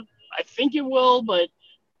Denver. I think it will, but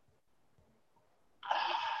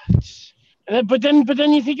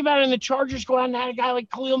then you think about it, and the Chargers go out and add a guy like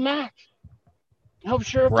Khalil Mack, help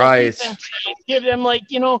shore up that defense, give them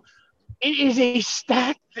it is a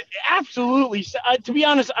stacked, absolutely. To be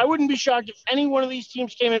honest, I wouldn't be shocked if any one of these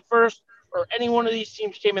teams came in first or any one of these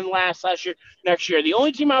teams came in last next year. The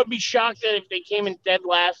only team I would be shocked at if they came in dead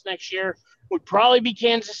last next year would probably be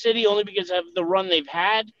Kansas City, only because of the run they've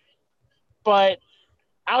had. But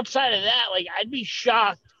outside of that, I'd be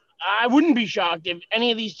shocked. I wouldn't be shocked if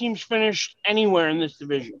any of these teams finished anywhere in this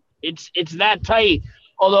division. It's that tight.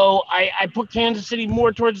 Although I put Kansas City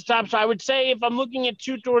more towards the top. So I would say if I'm looking at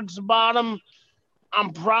two towards the bottom,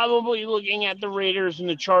 I'm probably looking at the Raiders and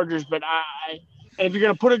the Chargers. But if you're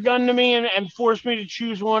going to put a gun to me and force me to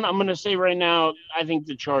choose one, I'm going to say right now, I think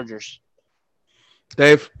the Chargers.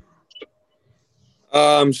 Dave?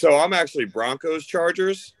 So I'm actually Broncos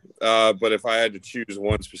Chargers. But if I had to choose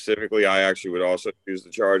one specifically, I actually would also choose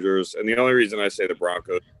the Chargers. And the only reason I say the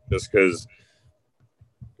Broncos is because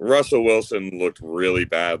Russell Wilson looked really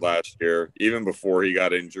bad last year. Even before he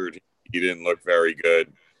got injured, he didn't look very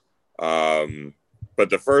good. But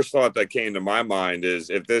the first thought that came to my mind is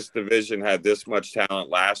if this division had this much talent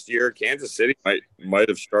last year, Kansas City might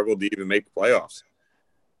have struggled to even make the playoffs.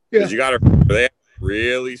 Because you got to remember, they had a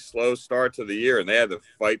really slow start to the year, and they had to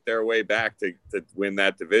fight their way back to win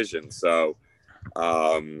that division. So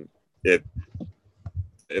if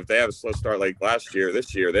they have a slow start like last year,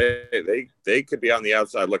 this year, they could be on the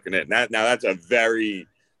outside looking in. That's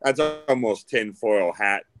almost tinfoil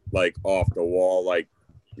hat, off the wall,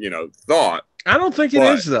 thought. I don't think it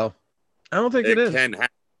is, though. I don't think it is. It can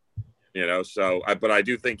happen, but I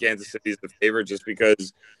do think Kansas City is the favorite just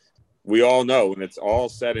because we all know when it's all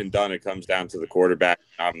said and done, it comes down to the quarterback.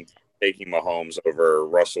 I'm taking Mahomes over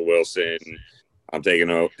Russell Wilson. I'm taking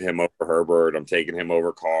him over Herbert. I'm taking him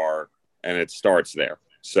over Carr, and it starts there.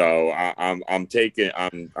 So I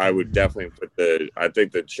would definitely I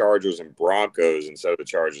think the Chargers and Broncos instead of the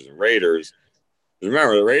Chargers and Raiders.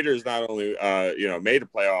 Remember, the Raiders not only made the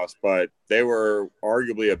playoffs, but they were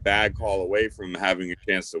arguably a bad call away from having a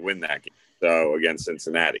chance to win that game. So against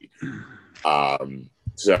Cincinnati.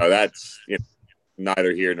 So that's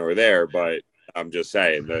neither here nor there, but I'm just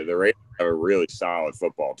saying the Raiders have a really solid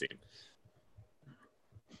football team.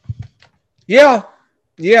 Yeah.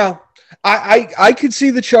 I could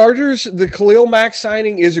see the Chargers. The Khalil Mack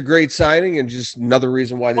signing is a great signing, and just another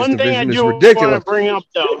reason why this division is ridiculous. Bring up,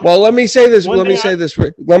 well, let me say this. Let me say this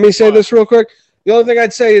real quick. The only thing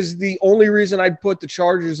I'd say is the only reason I'd put the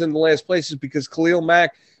Chargers in the last place is because Khalil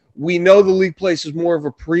Mack. We know the league places more of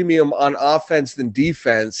a premium on offense than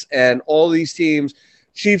defense, and all these teams,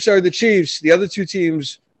 Chiefs are the Chiefs. The other two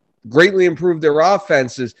teams greatly improved their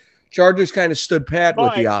offenses. Chargers kind of stood pat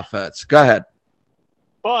with the offense. Go ahead.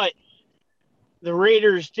 But the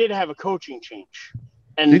Raiders did have a coaching change,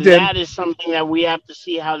 and that is something that we have to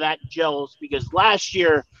see how that gels, because last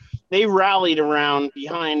year they rallied around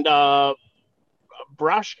behind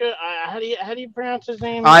Brashka. How do you pronounce his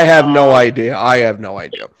name? I have no idea.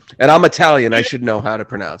 And I'm Italian. I should know how to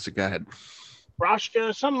pronounce it. Go ahead.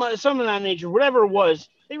 Brashka, some of that nature, whatever it was,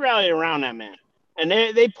 they rallied around that man, and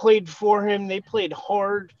they played for him. They played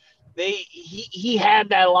hard. he had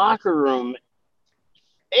that locker room.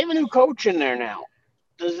 They have a new coach in there now.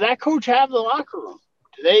 Does that coach have the locker room?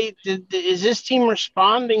 Is this team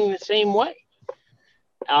responding the same way?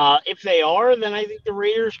 If they are, then I think the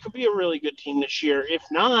Raiders could be a really good team this year. If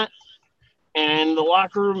not, and the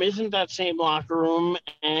locker room isn't that same locker room,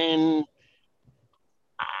 and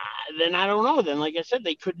then I don't know. Then, like I said,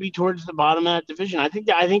 they could be towards the bottom of that division. I think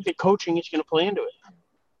the coaching is going to play into it.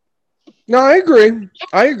 No, I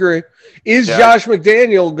agree. Is Josh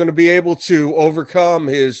McDaniel going to be able to overcome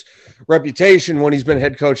his reputation when he's been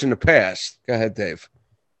head coach in the past? Go ahead, Dave.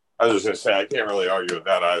 I was just going to say, I can't really argue with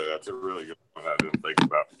that either. That's a really good one I didn't think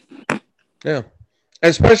about. Yeah.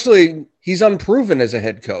 Especially, he's unproven as a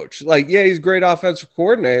head coach. Like, yeah, he's a great offensive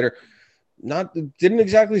coordinator. Didn't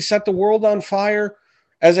exactly set the world on fire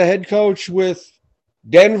as a head coach with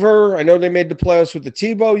Denver. I know they made the playoffs with the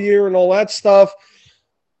Tebow year and all that stuff.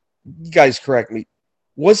 You guys correct me.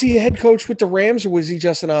 Was he a head coach with the Rams, or was he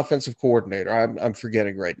just an offensive coordinator? I'm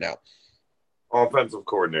forgetting right now. Offensive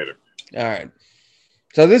coordinator. All right.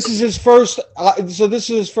 So this is his first.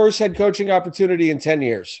 Head coaching opportunity in 10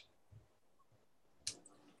 years.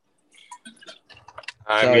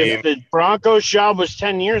 If the Broncos job was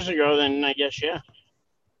 10 years ago, then I guess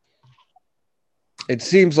It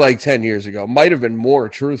seems like 10 years ago. Might have been more,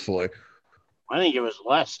 truthfully. I think it was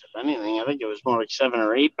less, if anything. I think it was more like 7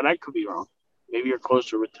 or 8, but I could be wrong. Maybe you're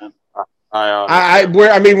closer with 10.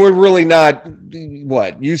 We're really not.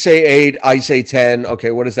 What you say 8, I say 10.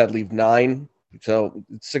 Okay, what does that leave? 9. So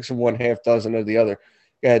 6 of one, half dozen of the other.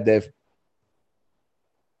 Go ahead, Dave.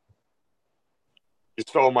 You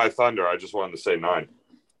stole my thunder. I just wanted to say 9.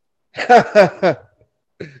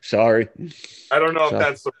 Sorry. I don't know if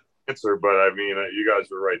that's the answer, but I mean, you guys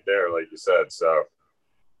were right there, like you said. So.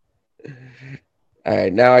 All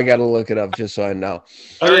right, now I got to look it up just so I know.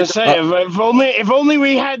 I was going to say, if only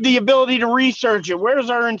we had the ability to research it. Where's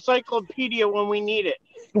our encyclopedia when we need it?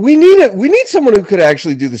 We need it. We need someone who could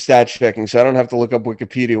actually do the stat checking, so I don't have to look up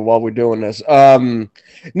Wikipedia while we're doing this. No,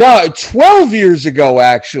 12 years ago,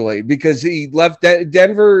 actually, because he left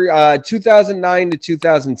Denver 2009 to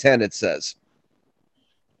 2010, it says.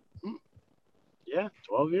 Yeah,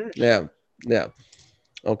 12 years. Yeah.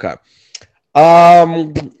 Okay.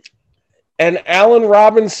 And Allen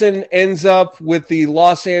Robinson ends up with the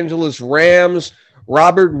Los Angeles Rams.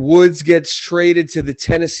 Robert Woods gets traded to the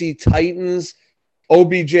Tennessee Titans.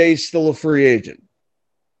 OBJ is still a free agent.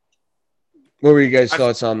 What were you guys'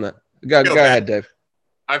 thoughts on that? Go ahead, Dave.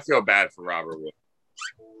 I feel bad for Robert Woods.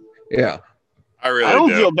 Yeah. I don't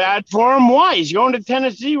feel bad for him. Why? He's going to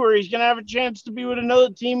Tennessee where he's going to have a chance to be with another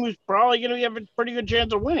team who's probably going to have a pretty good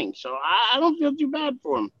chance of winning. So I don't feel too bad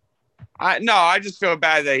for him. I just feel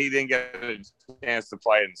bad that he didn't get a chance to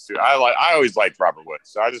play in the Super Bowl. I always liked Robert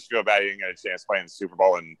Woods, so I just feel bad he didn't get a chance to play in the Super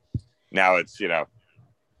Bowl, and now it's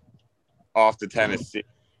off to Tennessee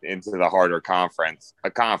into the harder conference.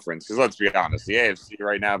 Because let's be honest, the AFC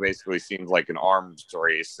right now basically seems like an arms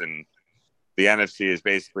race, and the NFC is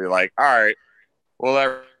basically like, all right, we'll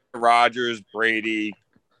let Rodgers, Brady.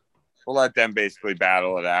 We'll let them basically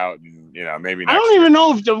battle it out, and maybe. I don't even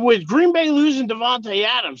know if with Green Bay losing Devontae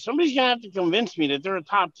Adams, somebody's gonna have to convince me that they're a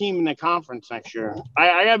top team in the conference next year.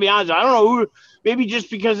 I gotta be honest. I don't know who. Maybe just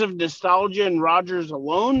because of nostalgia and Rodgers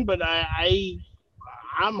alone, but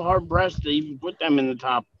I'm hard pressed to even put them in the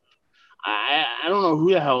top. I don't know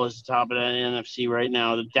who the hell is the top of that NFC right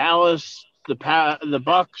now. The Dallas, the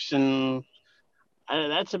Bucks, and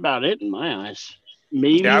that's about it in my eyes.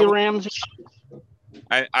 Maybe the Rams.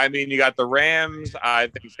 I mean, you got the Rams. I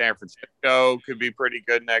think San Francisco could be pretty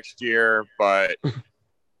good next year. But,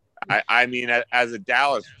 I mean, as a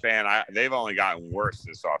Dallas fan, they've only gotten worse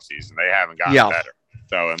this offseason. They haven't gotten better.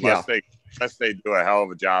 So unless they do a hell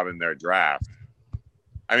of a job in their draft.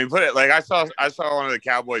 I mean, put it like I saw one of the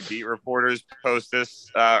Cowboy beat reporters post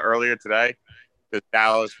this earlier today. The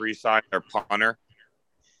Dallas re-signed their punter.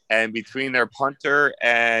 And between their punter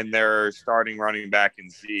and their starting running back in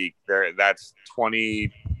Zeke, that's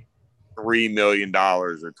 $23 million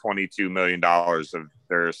or $22 million of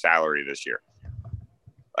their salary this year.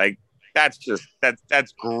 Like that's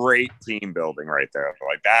great team building right there.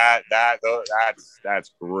 Like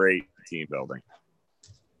that's great team building.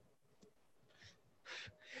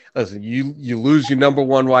 Listen, you lose your number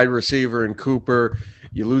one wide receiver in Cooper.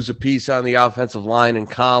 You lose a piece on the offensive line in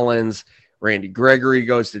Collins. Randy Gregory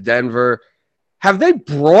goes to Denver. Have they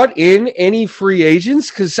brought in any free agents?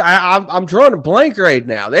 Because I'm drawing a blank right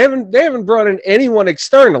now. They haven't brought in anyone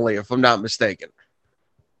externally, if I'm not mistaken.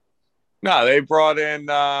 No, they brought in.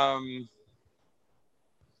 That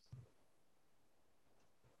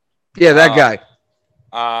guy.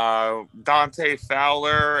 Dante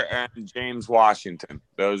Fowler and James Washington.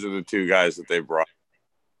 Those are the two guys that they brought.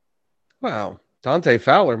 Wow. Dante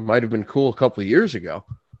Fowler might have been cool a couple of years ago.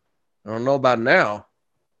 I don't know about now.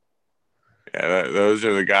 Yeah, those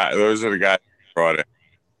are the guys. Those are the guys brought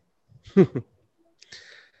in.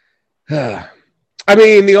 I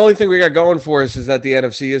mean, the only thing we got going for us is that the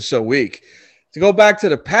NFC is so weak. To go back to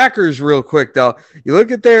the Packers real quick, though, you look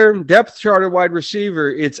at their depth chart at wide receiver,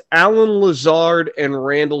 it's Allen Lazard and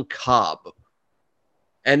Randall Cobb.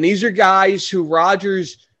 And these are guys who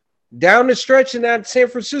Rodgers, down the stretch in that San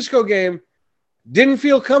Francisco game, didn't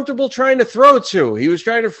feel comfortable trying to throw to. He was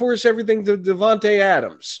trying to force everything to Devontae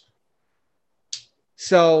Adams.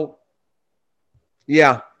 So,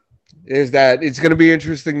 yeah, is that it's going to be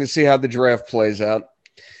interesting to see how the draft plays out.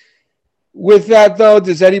 With that, though,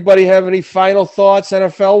 does anybody have any final thoughts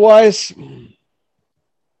NFL-wise?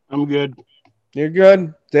 I'm good. You're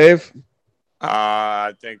good, Dave?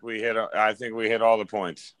 I think we hit all the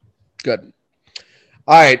points. Good.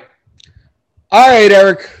 All right,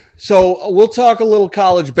 Eric. So we'll talk a little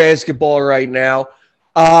college basketball right now.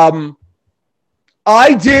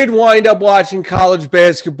 I did wind up watching college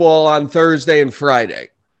basketball on Thursday and Friday.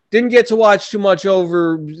 Didn't get to watch too much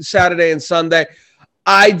over Saturday and Sunday.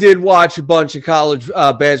 I did watch a bunch of college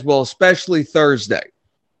basketball, especially Thursday.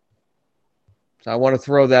 So I want to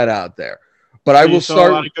throw that out there. But I will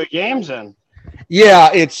start. A lot of good games then.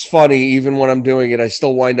 Yeah, it's funny. Even when I'm doing it, I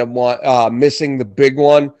still wind up missing the big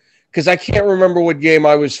one because I can't remember what game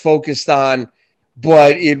I was focused on,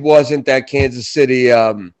 but it wasn't that Kansas City.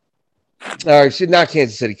 Not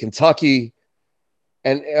Kansas City, Kentucky.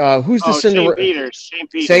 And who's the Cinderella?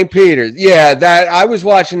 St. Peter's. Yeah, that I was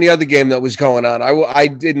watching the other game that was going on. I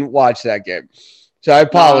didn't watch that game, so I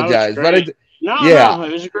apologize. No,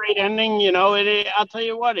 it was a great ending. You know, I'll tell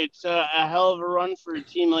you what, it's a hell of a run for a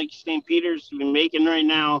team like St. Peter's to be making right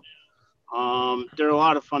now. They're a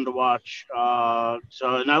lot of fun to watch.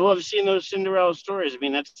 And I love seeing those Cinderella stories. I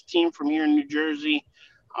mean, that's a team from here in New Jersey.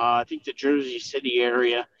 I think the Jersey City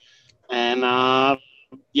area, and I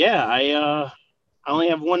only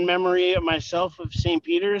have one memory of myself of St.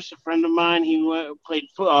 Peter's. A friend of mine, he played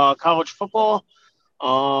college football,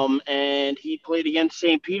 and he played against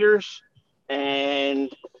St. Peter's,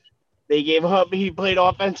 and they gave up. He played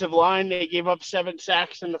offensive line. They gave up 7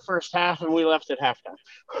 sacks in the first half, and we left at halftime.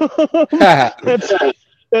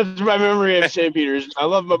 That's my memory of St. Peter's. I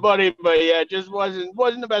love my buddy, but yeah, it just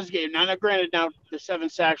wasn't the best game. Now, granted, the 7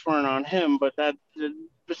 sacks weren't on him, but that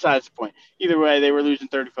besides the point. Either way, they were losing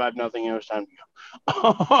 35-0. It was time to go.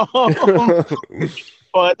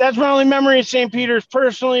 But that's my only memory of St. Peter's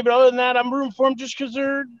personally. But other than that, I'm rooting for them just because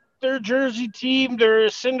they're a Jersey team. They're a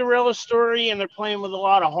Cinderella story, and they're playing with a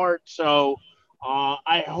lot of heart. So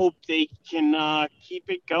I hope they can keep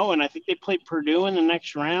it going. I think they play Purdue in the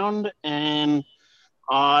next round. And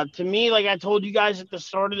to me, like I told you guys at the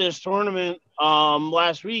start of this tournament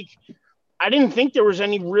last week, I didn't think there was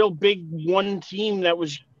any real big one team that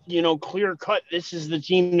was, clear cut. This is the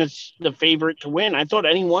team that's the favorite to win. I thought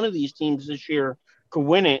any one of these teams this year could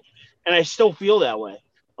win it. And I still feel that way.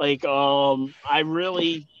 Like, I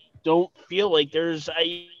really don't feel like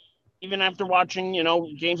even after watching,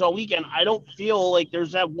 games all weekend, I don't feel like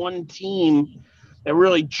there's that one team that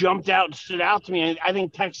really jumped out and stood out to me. I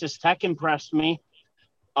think Texas Tech impressed me.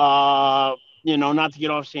 Not to get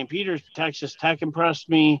off St. Peter's, Texas Tech impressed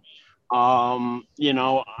me. I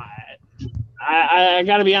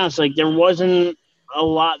got to be honest, like there wasn't a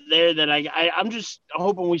lot there that I'm just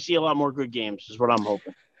hoping we see a lot more good games is what I'm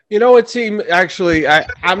hoping. You know what team, actually,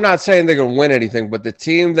 I'm not saying they're going to win anything, but the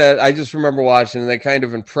team that I just remember watching, they kind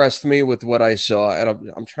of impressed me with what I saw,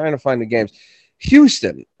 and I'm trying to find the games.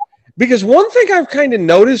 Houston. Because one thing I've kind of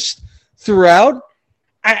noticed throughout,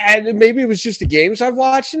 and maybe it was just the games I've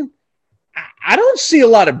watched, I don't see a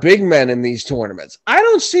lot of big men in these tournaments. I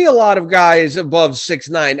don't see a lot of guys above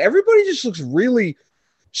 6'9". Everybody just looks really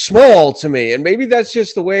small to me, and maybe that's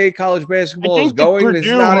just the way college basketball is going.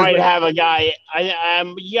 Purdue might have a guy.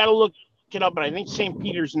 You got to look it up, but I think St.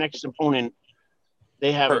 Peter's next opponent,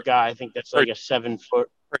 they have a guy. I think that's like a 7 foot.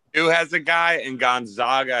 Purdue has a guy, and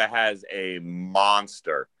Gonzaga has a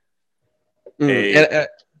monster. The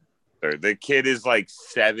kid is like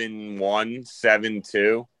 7'1",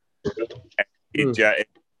 7'2".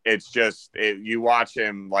 You watch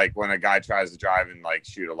him like when a guy tries to drive and like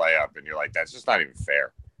shoot a layup, and you're like, that's just not even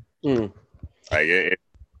fair. Like it's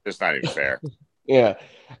just not even fair. Yeah,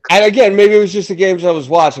 and again, maybe it was just the games I was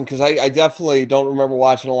watching because I definitely don't remember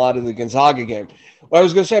watching a lot of the Gonzaga game. What I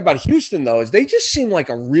was going to say about Houston though is they just seem like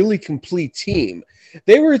a really complete team.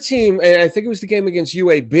 They were a team, and I think it was the game against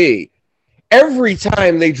UAB. every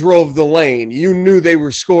time they drove the lane, you knew they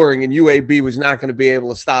were scoring and UAB was not going to be able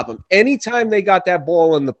to stop them. Anytime they got that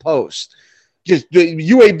ball in the post, just the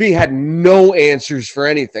UAB had no answers for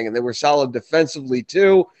anything, and they were solid defensively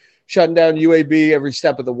too, shutting down UAB every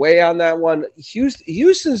step of the way on that one.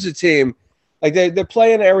 Houston's a team, like they're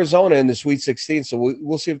playing Arizona in the Sweet 16, so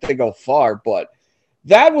we'll see if they go far, but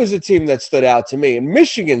that was a team that stood out to me, and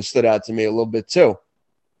Michigan stood out to me a little bit too.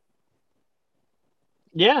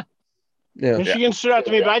 Yeah. Michigan stood out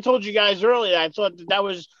to me, but I told you guys earlier, I thought that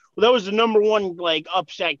was the number one like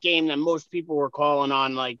upset game that most people were calling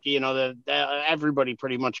on. Like, you know, everybody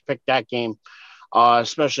pretty much picked that game,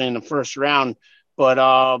 especially in the first round. But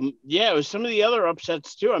it was some of the other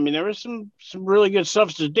upsets too. I mean, there was some really good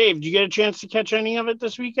stuff. So, Dave, did you get a chance to catch any of it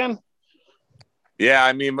this weekend? Yeah,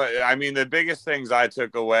 I mean, the biggest things I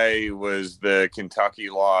took away was the Kentucky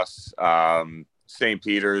loss, St.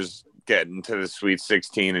 Peter's getting to the Sweet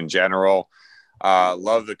 16 in general.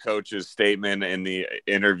 Love the coach's statement in the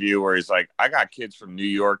interview where he's like, I got kids from New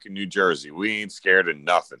York and New Jersey. We ain't scared of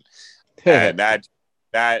nothing. And that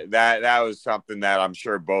was something that I'm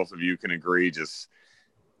sure both of you can agree just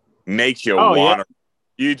makes you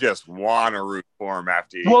you just want to root for him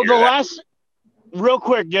after you hear that. Real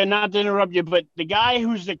quick, not to interrupt you, but the guy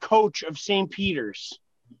who's the coach of St. Peter's,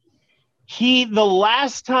 the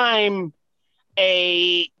last time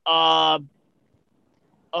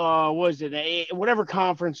whatever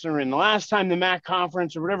conference they're in, the last time the MAC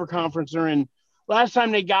conference or whatever conference they're in, last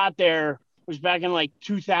time they got there was back in like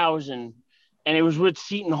 2000, and it was with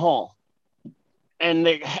Seton Hall. And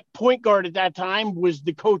the point guard at that time was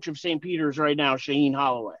the coach of St. Peter's right now, Shaheen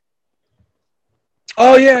Holloway.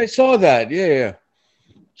 Oh, yeah, I saw that. Yeah.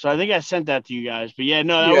 So I think I sent that to you guys. But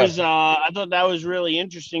was I thought that was really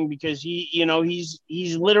interesting because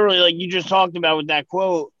he's literally, like you just talked about with that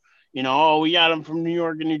quote, we got him from New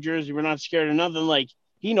York and New Jersey. We're not scared of nothing. Like,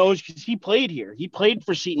 he knows because he played here. He played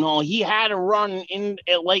for Seton Hall. He had a run in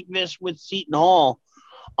like this with Seton Hall.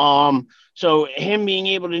 So him being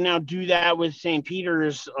able to now do that with St.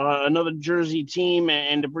 Peter's, another Jersey team,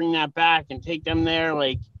 and to bring that back and take them there,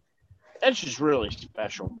 like, that's just really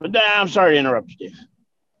special. But I'm sorry to interrupt you, Dave.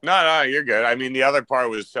 No, you're good. I mean, the other part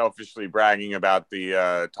was selfishly bragging about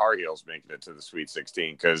the Tar Heels making it to the Sweet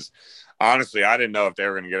 16 because, honestly, I didn't know if they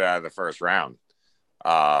were going to get out of the first round.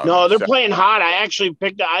 No, they're playing hot. I actually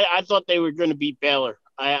I thought they were going to beat Baylor.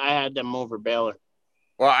 I had them over Baylor.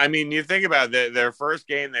 Well, I mean, you think about it, their first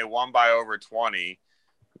game, they won by over 20.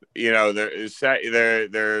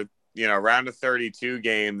 They're round of 32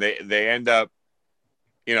 game, they end up,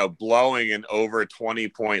 blowing an over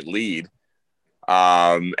 20-point lead.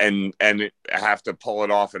 And have to pull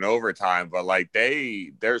it off in overtime, but like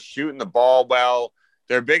they're shooting the ball well.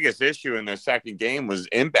 Their biggest issue in their second game was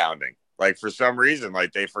inbounding. Like, for some reason,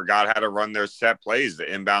 like, they forgot how to run their set plays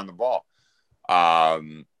to inbound the ball. So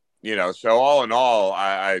all in all,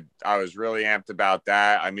 I was really amped about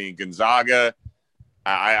that. I mean, Gonzaga,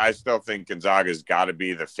 I still think Gonzaga's got to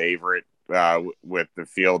be the favorite with the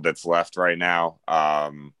field that's left right now.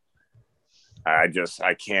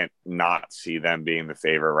 I can't not see them being the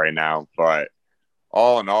favorite right now. But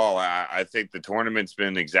all in all, I think the tournament's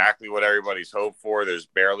been exactly what everybody's hoped for. There's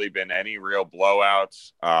barely been any real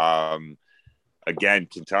blowouts. Again,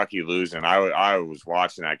 Kentucky losing. I was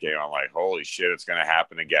watching that game. I'm like, holy shit, it's going to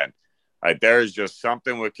happen again. Like, there's just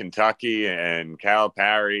something with Kentucky and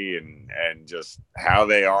Calipari and just how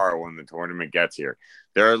they are when the tournament gets here.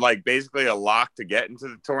 They're like basically a lock to get into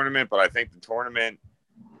the tournament, but I think the tournament,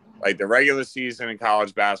 like the regular season in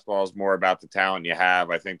college basketball, is more about the talent you have.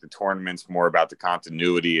 I think the tournament's more about the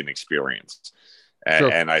continuity and experience.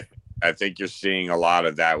 And I think you're seeing a lot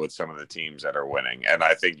of that with some of the teams that are winning. And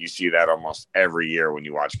I think you see that almost every year when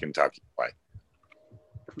you watch Kentucky play.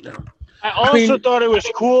 No. I also thought it was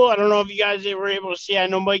cool. I don't know if you guys were able to see. I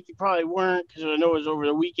know, Mike, you probably weren't because I know it was over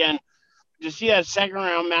the weekend. To see that second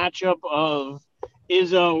round matchup of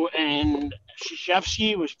Izzo and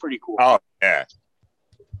Krzyzewski was pretty cool. Oh, yeah.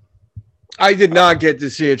 I did not get to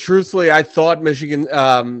see it. Truthfully, I thought Michigan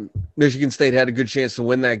State had a good chance to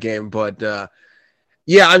win that game. But, I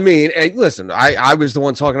mean, hey, listen, I was the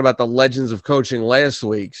one talking about the legends of coaching last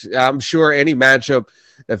week. I'm sure any matchup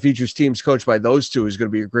that features teams coached by those two is going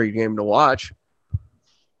to be a great game to watch.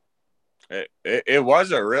 It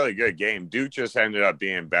was a really good game. Duke just ended up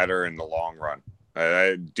being better in the long run.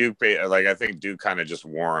 I think Duke kind of just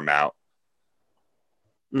wore him out.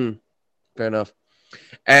 Fair enough.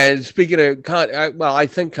 And speaking of, I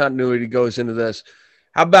think continuity goes into this.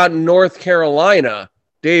 How about North Carolina?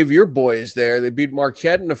 Dave, your boy is there. They beat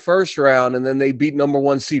Marquette in the first round, and then they beat number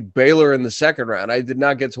 1 seed Baylor in the second round. I did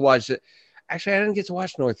not get to watch it. Actually, I didn't get to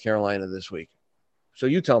watch North Carolina this week. So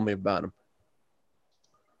you tell me about them.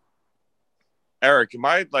 Eric, am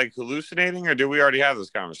I like hallucinating, or do we already have this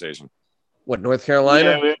conversation? What, North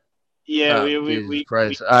Carolina? Jesus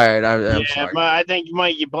Christ. All right, I'm sorry. I think,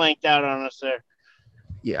 Mike, you blanked out on us there.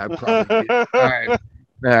 Yeah, I probably did. All right. All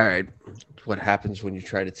right. What happens when you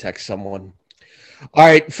try to text someone? All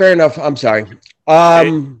right, fair enough. I'm sorry.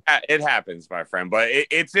 It happens, my friend, but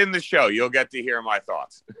it's in the show. You'll get to hear my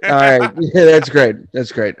thoughts. All right. Yeah, that's great.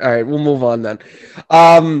 That's great. All right, we'll move on then.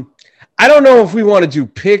 I don't know if we want to do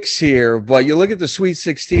picks here, but you look at the Sweet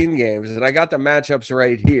 16 games, and I got the matchups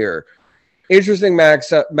right here. Interesting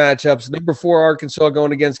matchups. Number 4, Arkansas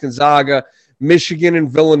going against Gonzaga. Michigan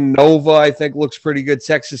and Villanova, I think, looks pretty good.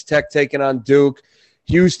 Texas Tech taking on Duke.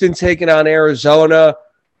 Houston taking on Arizona.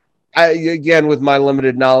 Again, with my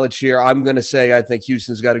limited knowledge here, I'm going to say I think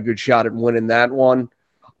Houston's got a good shot at winning that one.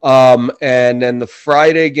 And then the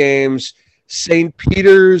Friday games, St.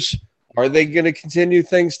 Peter's, are they going to continue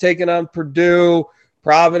things taking on Purdue?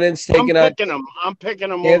 Providence taking on... I'm picking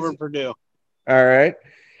them over Purdue. All right.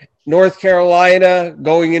 North Carolina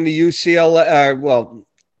going into UCLA. Well,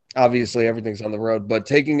 obviously everything's on the road, but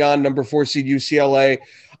taking on number 4 seed UCLA.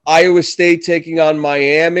 Iowa State taking on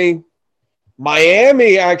Miami.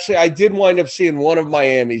 Miami, actually, I did wind up seeing one of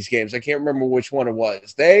Miami's games. I can't remember which one it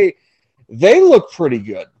was. They look pretty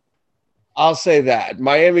good. I'll say that.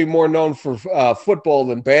 Miami more known for football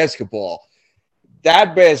than basketball.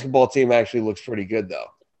 That basketball team actually looks pretty good,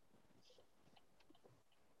 though.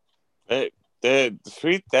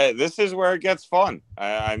 This is where it gets fun.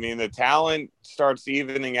 I mean, the talent starts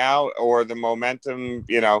evening out, or the momentum,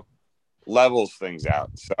 levels things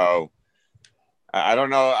out. So I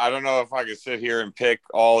don't know. I don't know if I could sit here and pick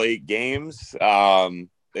all 8 games.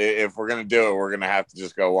 If we're gonna do it, we're gonna have to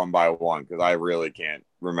just go one by one, because I really can't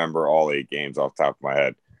remember all 8 games off the top of my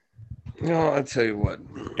head. No, I'll tell you what.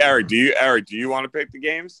 Eric, do you want to pick the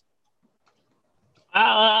games?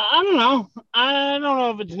 I don't know. I don't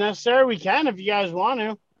know if it's necessary. We can if you guys want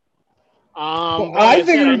to. I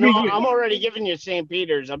think I'm already giving you St.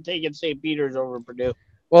 Peter's. I'm taking St. Peter's over Purdue.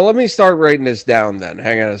 Well, let me start writing this down then.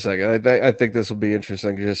 Hang on a second. I think this will be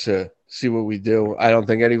interesting just to see what we do. I don't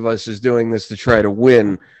think any of us is doing this to try to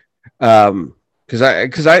win.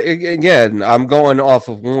 Because I'm going off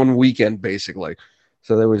of one weekend basically.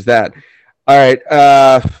 So there was that. All right.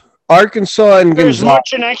 Arkansas and Gonzaga. As Gonzaga.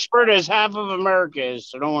 much an expert as half of America is,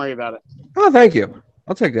 so don't worry about it. Oh, thank you.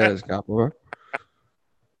 I'll take that as a compliment.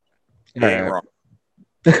 Wrong.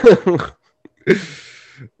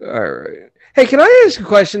 All right. Hey, can I ask a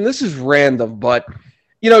question? This is random, but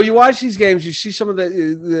you watch these games, you see some of the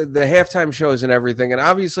halftime shows and everything, and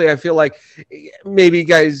obviously I feel like maybe it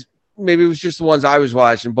was just the ones I was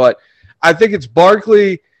watching, but I think it's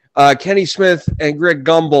Barkley, Kenny Smith, and Greg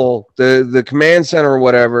Gumbel, the command center or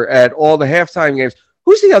whatever, at all the halftime games.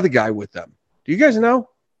 Who's the other guy with them? Do you guys know?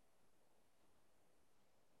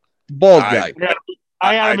 Bald guy.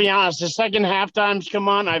 I gotta be honest. The second halftimes come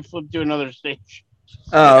on, I flip to another stage.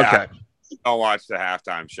 Oh, okay. I don't watch the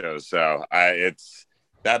halftime shows, so it's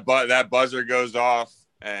that buzzer goes off,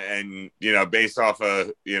 and based off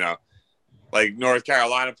of like North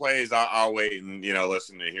Carolina plays, I'll wait and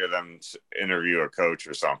listen to hear them interview a coach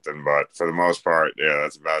or something. But for the most part, yeah,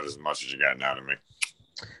 that's about as much as you're getting out of me.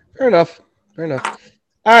 Fair enough.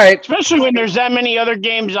 All right. Especially when there's that many other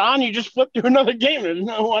games on, you just flip to another game. There's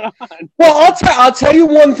no one on. Well, I'll tell you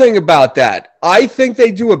one thing about that. I think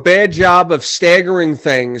they do a bad job of staggering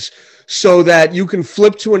things so that you can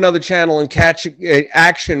flip to another channel and catch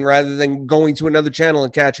action rather than going to another channel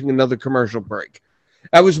and catching another commercial break.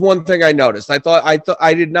 That was one thing I noticed.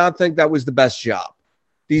 I did not think that was the best job.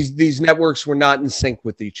 These networks were not in sync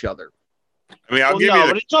with each other. I mean,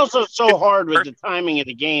 but it's also so hard with the timing of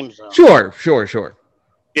the games. Though. Sure.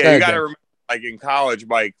 Yeah, you got to remember, like in college,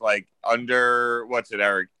 Mike, like under, what's it,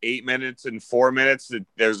 Eric, 8 minutes and 4 minutes,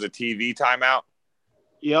 there's a TV timeout.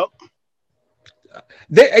 Yep.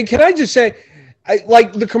 Can I just say,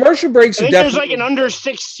 like the commercial breaks I are think definitely... there's like an under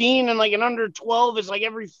 16 and like an under 12 is like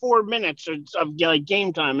every 4 minutes of like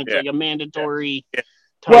game time. It's like a mandatory. Yeah.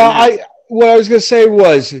 Well, what I was going to say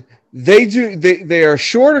was they are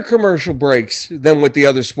shorter commercial breaks than with the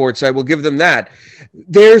other sports. I will give them that.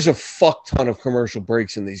 There's a fuck ton of commercial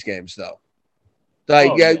breaks in these games, though.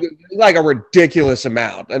 Like a ridiculous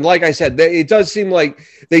amount. And like I said, it does seem like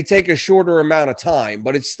they take a shorter amount of time,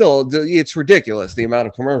 but it's ridiculous, the amount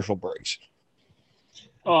of commercial breaks.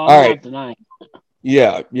 Oh, I'm not denying.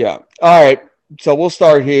 Yeah. All right. So we'll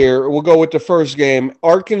start here. We'll go with the first game.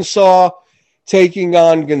 Arkansas taking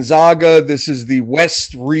on Gonzaga. This is the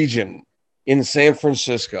West region in San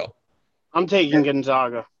Francisco. I'm taking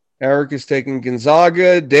Gonzaga. Eric is taking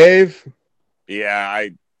Gonzaga. Dave? Yeah,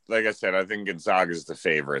 like I said, I think Gonzaga is the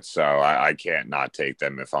favorite, so I can't not take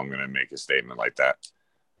them if I'm going to make a statement like that.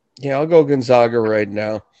 Yeah, I'll go Gonzaga right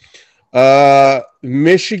now.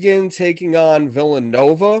 Michigan taking on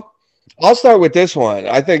Villanova. I'll start with this one.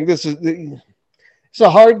 I think it's a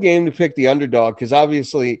hard game to pick the underdog because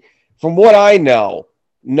obviously, from what I know,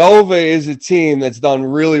 Nova is a team that's done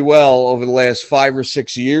really well over the last 5 or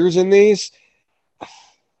 6 years in these.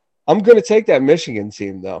 I'm going to take that Michigan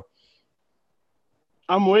team, though.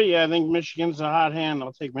 I'm with you. I think Michigan's a hot hand.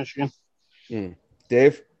 I'll take Michigan.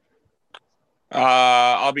 Dave?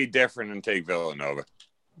 I'll be different and take Villanova.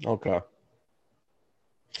 Okay.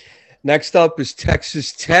 Next up is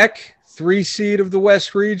Texas Tech, 3 seed of the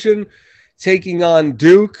West region, taking on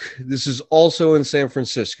Duke. This is also in San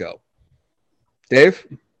Francisco. Dave?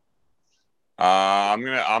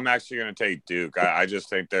 I'm actually gonna take Duke. I just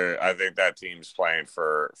think I think that team's playing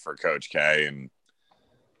for Coach K, and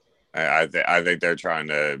I think they're trying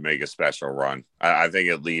to make a special run. I think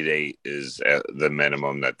Elite Eight is the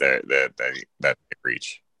minimum that they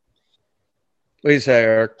reach. What do you say,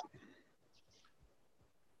 Eric?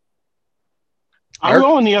 I'm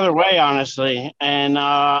going the other way, honestly, and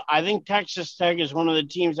I think Texas Tech is one of the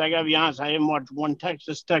teams. I gotta be honest, I didn't watch one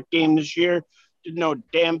Texas Tech game this year. Didn't know a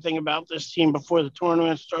damn thing about this team before the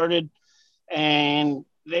tournament started, and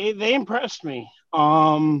they impressed me.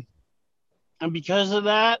 And because of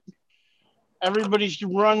that, everybody's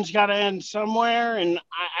run's got to end somewhere, and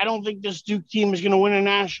I don't think this Duke team is going to win a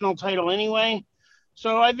national title anyway.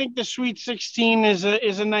 So I think the Sweet 16 is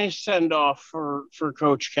a nice send off for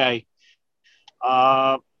Coach K.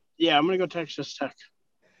 Yeah, I'm going to go Texas Tech.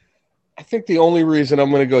 I think the only reason I'm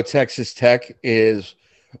going to go Texas Tech is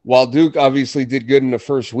while Duke obviously did good in the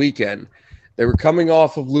first weekend, they were coming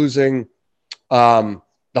off of losing the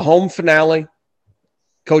home finale,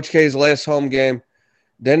 Coach K's last home game.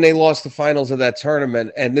 Then they lost the finals of that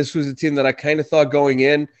tournament, and this was a team that I kind of thought going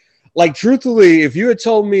in. Like, truthfully, if you had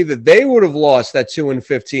told me that they would have lost that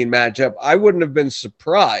 2-15 matchup, I wouldn't have been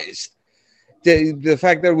surprised. The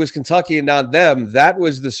fact that it was Kentucky and not them, that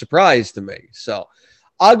was the surprise to me. So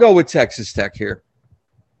I'll go with Texas Tech here.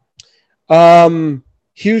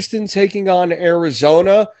 Houston taking on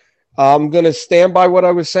Arizona. I'm going to stand by what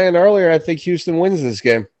I was saying earlier. I think Houston wins this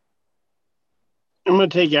game. I'm going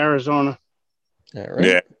to take Arizona. All right.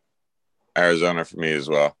 Yeah, Arizona for me as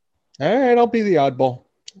well. All right, I'll be the oddball.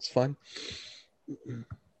 It's fine.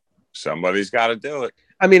 Somebody's got to do it.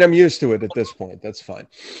 I mean, I'm used to it at this point. That's fine.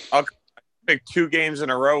 I'll pick 2 games in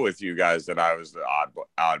a row with you guys that I was the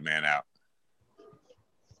odd man out.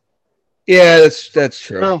 Yeah, that's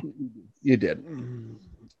true. Oh. You did.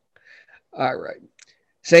 All right.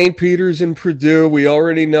 St. Peter's and Purdue. We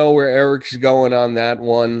already know where Eric's going on that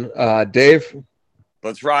one. Dave?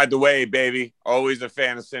 Let's ride the wave, baby. Always a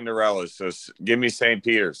fan of Cinderella's. So give me St.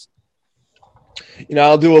 Peter's. You know,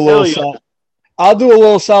 I'll do a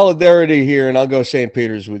little solidarity here, and I'll go St.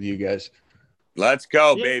 Peter's with you guys. Let's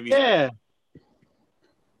go, baby. Yeah.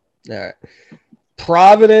 All right.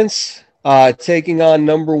 Providence taking on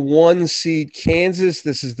number 1 seed Kansas.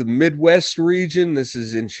 This is the Midwest region. This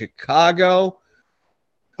is in Chicago.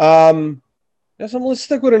 Let's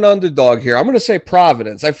stick with an underdog here. I'm going to say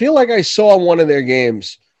Providence. I feel like I saw one of their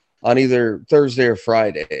games on either Thursday or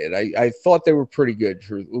Friday, and I thought they were pretty good.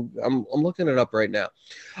 I'm looking it up right now.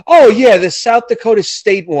 Oh, yeah, the South Dakota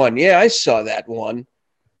State one. Yeah, I saw that one.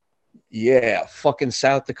 Yeah, fucking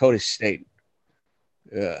South Dakota State.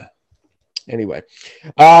 Yeah. Anyway,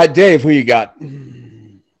 Dave, who you got?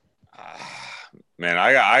 Man,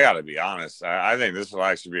 I got to be honest. I think this will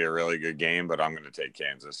actually be a really good game, but I'm going to take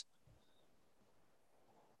Kansas.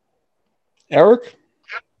 Eric?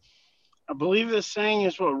 I believe this saying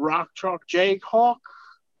is what, Rock Chalk Jayhawk?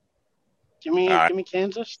 Give me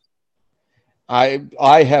Kansas. I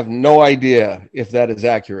have no idea if that is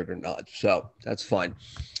accurate or not, so that's fine.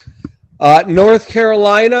 North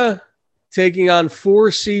Carolina taking on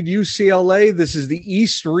 4 seed UCLA. This is the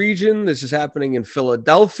East region. This is happening in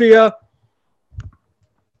Philadelphia.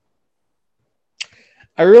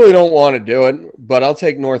 I really don't want to do it, but I'll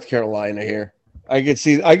take North Carolina here. I could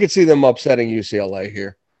see them upsetting UCLA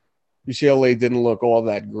here. UCLA didn't look all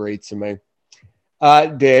that great to me.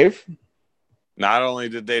 Dave? Not only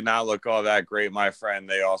did they not look all that great, my friend,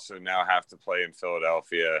 they also now have to play in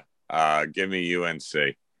Philadelphia. Give me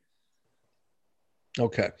UNC.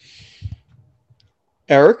 Okay.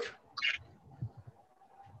 Eric?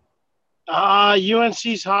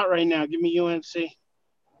 UNC's hot right now. Give me UNC.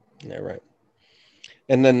 Yeah, right.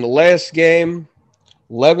 And then the last game,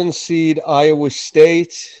 11 seed Iowa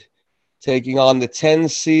State taking on the 10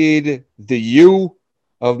 seed, the U.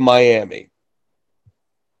 of Miami.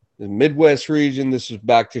 The Midwest region, this is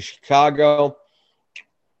back to Chicago.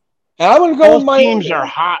 And I'm going to go with Both Miami. teams are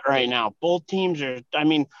hot right now. Both teams are, I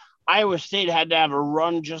mean, Iowa State had to have a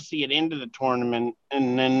run just to get into the tournament.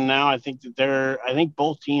 And then now I think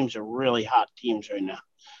both teams are really hot teams right now.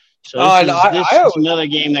 So this is another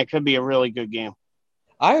game that could be a really good game.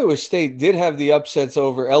 Iowa State did have the upsets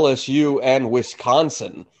over LSU and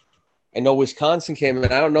Wisconsin. I know Wisconsin came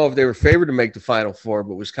in. I don't know if they were favored to make the Final Four,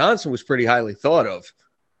 but Wisconsin was pretty highly thought of.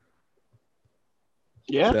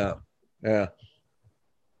 Yeah. Yeah.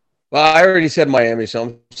 Well, I already said Miami, so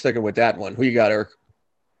I'm sticking with that one. Who you got, Eric?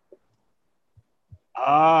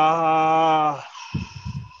 I'm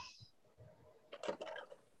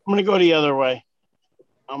going to go the other way.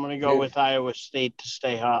 I'm going to go with Iowa State to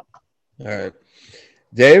stay hot. All right.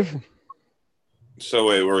 Dave? So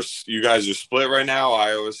wait, you guys are split right now,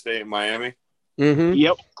 Iowa State and Miami? Mm-hmm.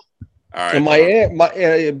 Yep. All right.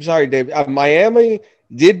 And sorry, Dave. Miami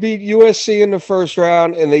did beat USC in the first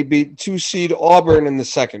round, and they beat 2-seed Auburn in the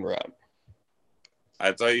second round.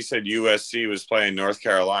 I thought you said USC was playing North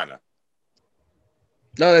Carolina.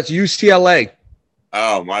 No, that's UCLA.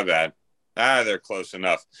 Oh, my bad. They're close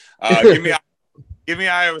enough. Give me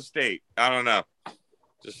Iowa State. I don't know.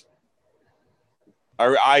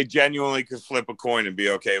 I genuinely could flip a coin and be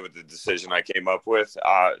okay with the decision I came up with.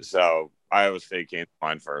 So Iowa State came to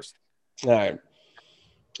mind first. All right.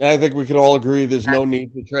 I think we can all agree there's no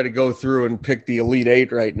need to try to go through and pick the Elite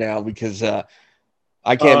Eight right now because I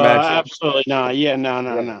can't match it. Absolutely not. Yeah,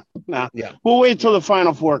 no. Yeah. We'll wait till the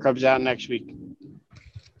Final Four comes out next week.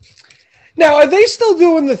 Now, are they still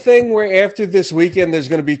doing the thing where after this weekend there's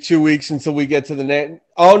going to be 2 weeks until we get to the net?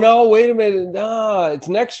 Oh, no, wait a minute. No, it's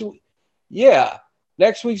next week. Yeah.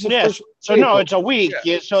 Next week's the first. So, no, it's a week.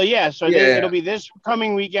 Yeah. It'll be this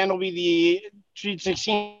coming weekend will be the Sweet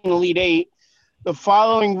 16 Elite Eight. The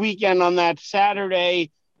following weekend on that Saturday,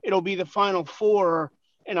 it'll be the Final Four.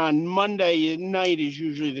 And on Monday night is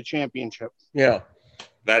usually the championship. Yeah.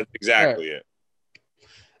 That's exactly it.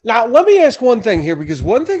 Now, let me ask one thing here, because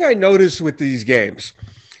one thing I noticed with these games,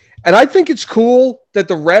 and I think it's cool that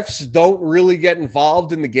the refs don't really get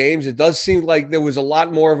involved in the games. It does seem like there was a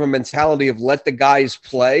lot more of a mentality of let the guys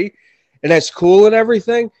play, and that's cool and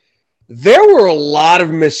everything. There were a lot of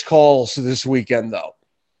missed calls this weekend, though.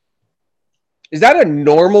 Is that a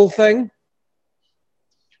normal thing?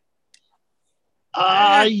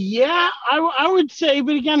 Yeah, I would say,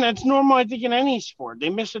 but again, that's normal, I think, in any sport. They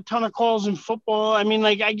miss a ton of calls in football. I mean,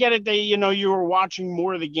 like, I get it. You were watching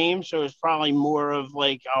more of the game, so it's probably more of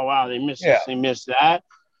like, oh, wow, they missed this, they missed that.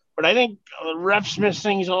 But I think refs miss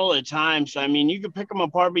things all the time. So, I mean, you can pick them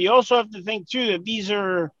apart, but you also have to think, too,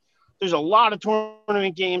 that there's a lot of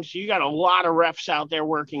tournament games. So you got a lot of refs out there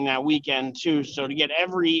working that weekend, too. So to get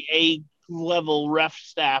every A-level ref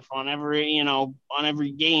staff on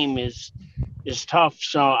every game is tough.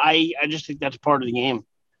 So I just think that's part of the game.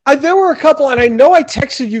 There were a couple, and I know I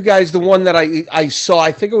texted you guys the one that I saw.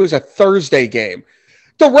 I think it was a Thursday game.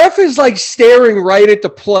 The ref is like staring right at the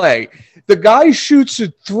play. The guy shoots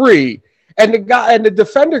a three, and the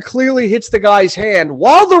defender clearly hits the guy's hand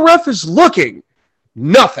while the ref is looking.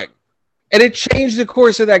 Nothing. And it changed the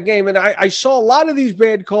course of that game. And I saw a lot of these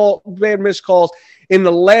bad missed calls in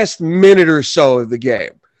the last minute or so of the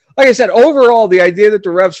game. Like I said, overall, the idea that the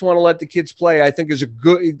refs want to let the kids play, I think it's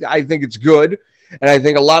good. And I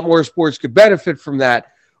think a lot more sports could benefit from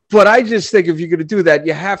that. But I just think if you're going to do that,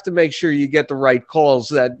 you have to make sure you get the right calls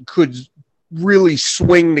that could really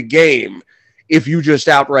swing the game if you just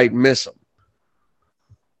outright miss them.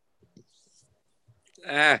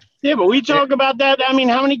 Yeah, but we talk about that. I mean,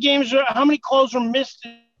 how many calls were missed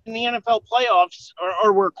in the NFL playoffs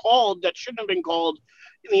or were called that shouldn't have been called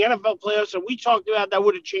in the NFL playoffs that we talked about that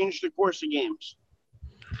would have changed the course of games?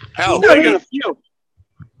 Hell, think of a few.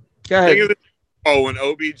 Go ahead. When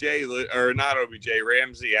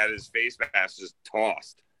Ramsey had his face mask just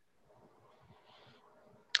tossed.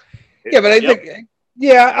 Yeah, but I think,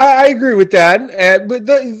 I agree with that. But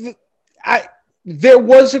there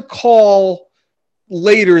was a call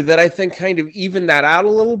later that I think kind of evened that out a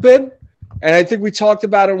little bit. And I think we talked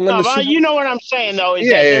about it when you know what I'm saying, though, is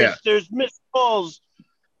there's missed calls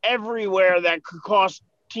everywhere that could cost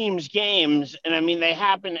teams games. And, I mean, they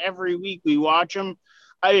happen every week. We watch them.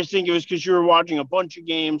 I just think it was because you were watching a bunch of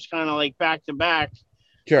games kind of like back-to-back.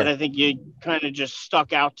 Sure. And I think you kind of just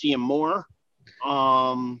stuck out to you more.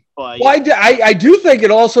 I do think it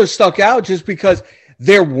also stuck out just because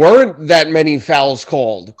there weren't that many fouls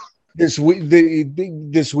called this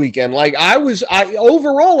weekend. Like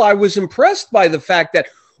overall, I was impressed by the fact that,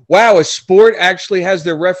 wow, a sport actually has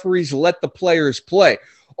their referees let the players play.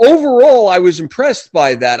 overall, I was impressed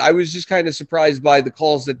by that. I was just kind of surprised by the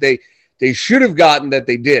calls that they should have gotten that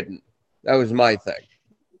they didn't. That was my thing.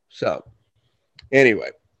 So,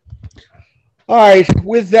 anyway. All right.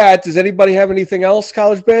 With that, does anybody have anything else,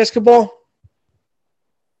 college basketball?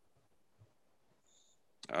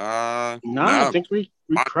 No, I think we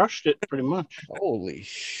crushed it pretty much. Holy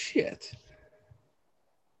shit.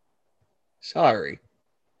 Sorry.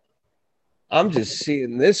 I'm just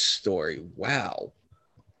seeing this story. Wow.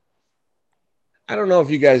 I don't know if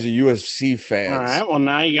you guys are UFC fans. All right. Well,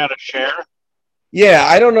 now you got to share. Yeah,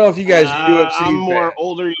 I don't know if you guys are UFC I'm more fans.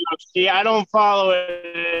 older UFC. I don't follow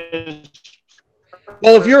it.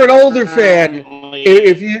 Well, if you're an older fan,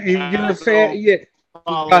 if you're a fan, yeah.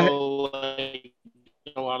 Follow like,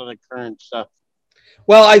 a lot of the current stuff.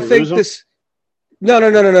 Well, I think this.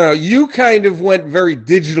 No. You kind of went very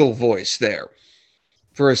digital voice there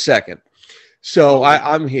for a second. So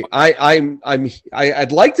I'm here.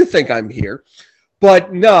 I'd like to think I'm here,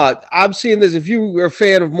 but no, I'm seeing this. If you are a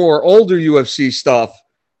fan of more older UFC stuff,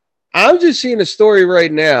 I'm just seeing a story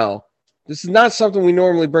right now. This is not something we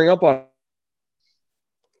normally bring up on.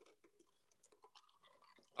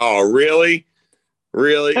 Oh, really?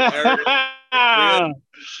 Really? Eric?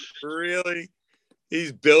 Really?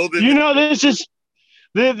 He's building. You know, this is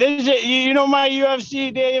you know, my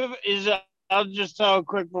UFC, Dave, is I'll just tell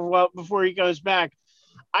quick before he goes back.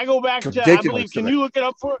 I go back to, I believe, can you look it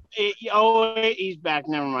up for? Oh, wait, he's back.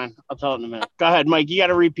 Never mind. I'll tell it in a minute. Go ahead, Mike. You got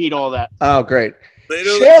to repeat all that. Oh, great.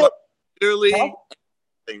 Literally,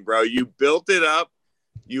 bro. You built it up.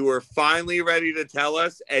 You were finally ready to tell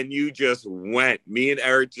us, and you just went. Me and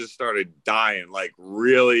Eric just started dying. Like,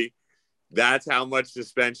 really? That's how much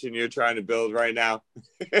suspension you're trying to build right now?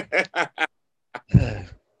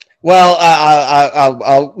 Well,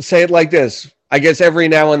 I'll say it like this. I guess every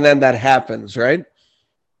now and then that happens, right?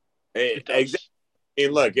 Exactly. I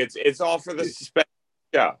mean, look, it's all for the suspension.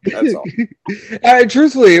 Yeah, that's all.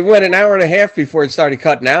 Truthfully, it went an hour and a half before it started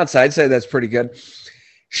cutting out, so I'd say that's pretty good.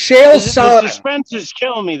 Chael Sonnen. The suspense is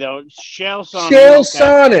killing me, though. Chael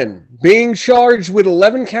Sonnen being charged with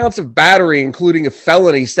 11 counts of battery, including a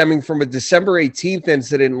felony stemming from a December 18th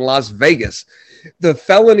incident in Las Vegas. The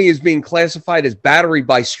felony is being classified as battery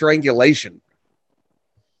by strangulation.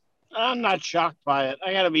 I'm not shocked by it.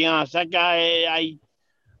 I got to be honest. That guy,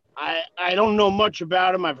 I don't know much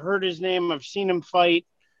about him. I've heard his name. I've seen him fight.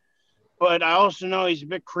 But I also know he's a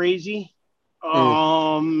bit crazy.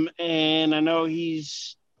 And I know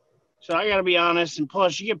he's... So I got to be honest. And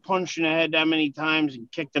plus, you get punched in the head that many times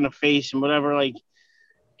and kicked in the face and whatever. Like,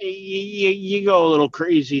 you go a little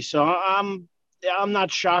crazy. So I'm not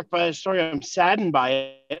shocked by the story. I'm saddened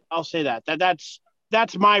by it. I'll say that.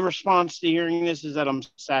 That's my response to hearing this, is that I'm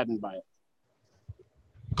saddened by it.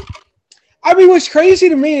 I mean, what's crazy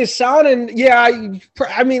to me is Sonnen. Yeah,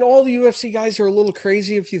 I mean, all the UFC guys are a little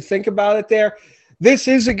crazy if you think about it there. This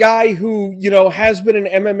is a guy who, you know, has been an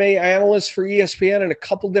MMA analyst for ESPN and a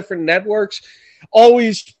couple different networks.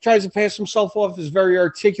 Always tries to pass himself off as very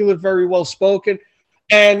articulate, very well-spoken.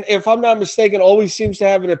 And if I'm not mistaken, always seems to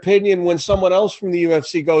have an opinion when someone else from the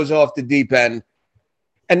UFC goes off the deep end.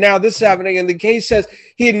 And now this is happening. And the case says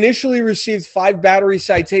he initially received 5 battery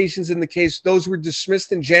citations in the case. Those were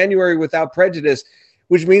dismissed in January without prejudice,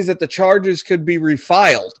 which means that the charges could be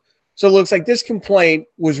refiled. So it looks like this complaint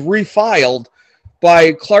was refiled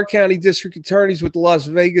by Clark County District Attorneys with the Las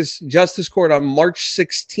Vegas Justice Court on March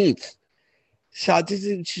 16th. So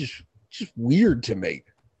it's just weird to me.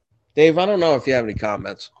 Dave, I don't know if you have any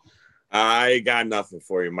comments. I got nothing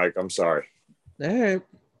for you, Mike. I'm sorry. All right.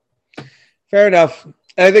 Fair enough.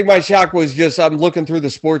 And I think my shock was just I'm looking through the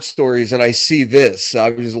sports stories and I see this. So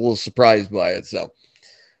I was a little surprised by it. So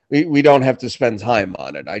we don't have to spend time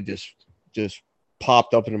on it. I just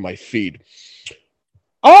popped up into my feed.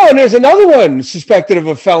 Oh, and there's another one suspected of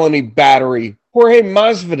a felony battery. Jorge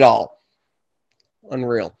Masvidal.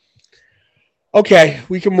 Unreal. Okay,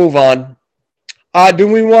 we can move on. Do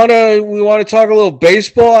we want to talk a little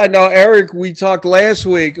baseball? I know, Eric, we talked last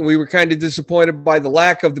week and we were kind of disappointed by the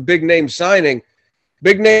lack of the big name signing.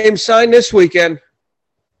 Big name sign this weekend.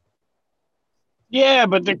 Yeah,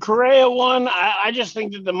 but the Correa one, I just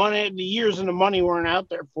think that the years and the money weren't out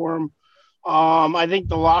there for him. I think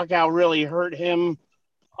the lockout really hurt him.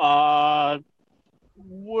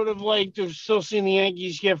 Would have liked to have still seen the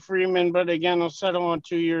Yankees get Freeman, but again, I'll settle on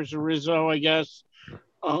 2 years of Rizzo, I guess.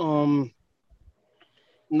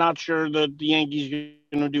 Not sure that the Yankees are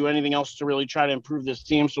going to do anything else to really try to improve this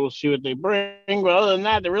team, so we'll see what they bring. But other than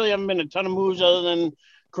that, there really haven't been a ton of moves other than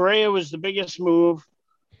Correa was the biggest move.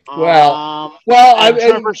 Trevor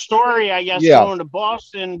Story, I guess, going to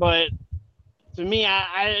Boston, but to me,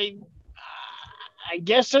 I I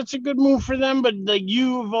guess that's a good move for them. But like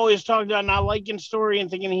you've always talked about not liking Story and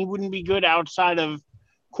thinking he wouldn't be good outside of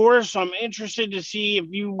course. So I'm interested to see what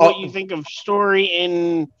you Oh, think of Story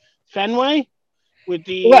in Fenway with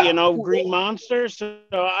the well, Green Monster. So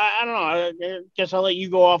I don't know. I guess I'll let you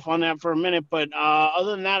go off on that for a minute. But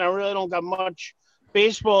other than that, I really don't got much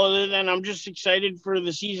baseball other than I'm just excited for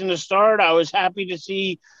the season to start. I was happy to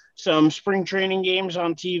see some spring training games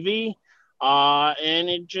on TV. And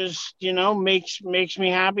it just, makes me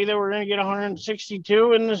happy that we're going to get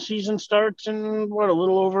 162 and the season starts in a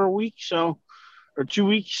little over a week. So, or 2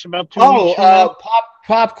 weeks, about 2 weeks from now.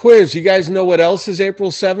 Pop quiz. You guys know what else is April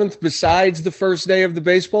 7th besides the first day of the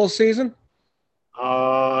baseball season?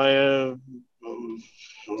 Uh,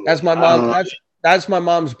 That's my I don't mom. know. That's my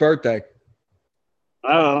mom's birthday.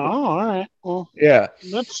 I don't know. Oh, all right. Well, Yeah.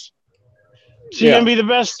 it's Yeah. going to be the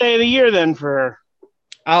best day of the year then for her.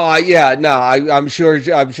 Oh, yeah. No, I'm sure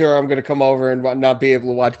I'm going to come over and not be able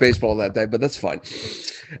to watch baseball that day, but that's fine.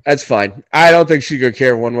 That's fine. I don't think she could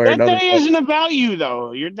care one way or That another. day isn't about you,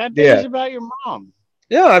 though. That day is about your mom.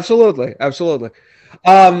 Yeah, absolutely. Absolutely.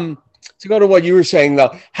 To go to what you were saying,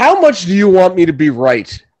 though, how much do you want me to be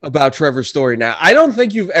right about Trevor Story now? I don't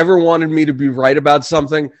think you've ever wanted me to be right about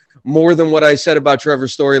something more than what I said about Trevor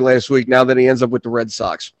Story last week now that he ends up with the Red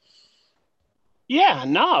Sox. Yeah,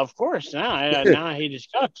 no, of course. Now I hate his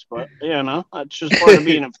guts, but that's just part of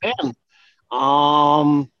being a fan.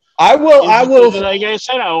 I will. Like I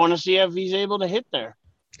said, I want to see if he's able to hit there.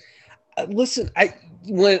 Listen,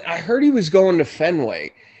 when I heard he was going to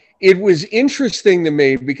Fenway, it was interesting to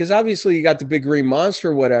me because obviously you got the big green monster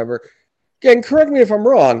or whatever. Again, correct me if I'm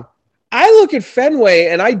wrong. I look at Fenway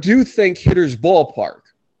and I do think hitter's ballpark,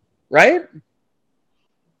 right?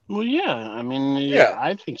 Well, yeah. I mean, yeah,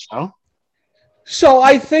 I think so. So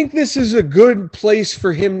I think this is a good place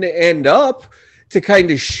for him to end up to kind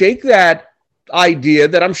of shake that idea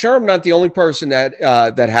that I'm sure I'm not the only person that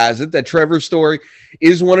has it, that Trevor Story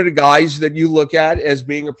is one of the guys that you look at as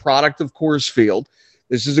being a product of Coors Field.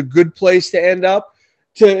 This is a good place to end up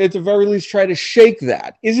to, at the very least, try to shake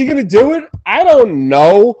that. Is he going to do it? I don't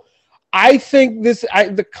know. I think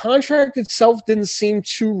the contract itself didn't seem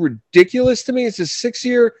too ridiculous to me. It's a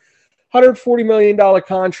 6-year, $140 million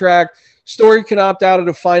contract. Story can opt out of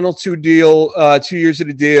the final 2 years of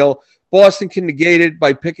the deal. Boston can negate it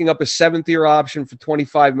by picking up a 7th-year option for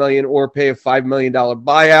 $25 million or pay a $5 million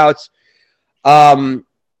buyout.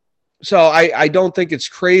 So I don't think it's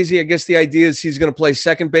crazy. I guess the idea is he's going to play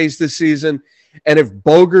second base this season, and if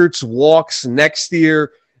Bogaerts walks next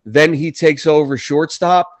year, then he takes over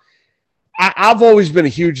shortstop. I've always been a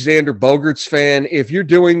huge Xander Bogaerts fan. If you're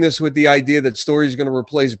doing this with the idea that Story's going to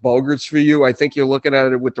replace Bogaerts for you, I think you're looking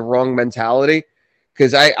at it with the wrong mentality.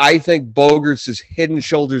 Because I think Bogaerts is head and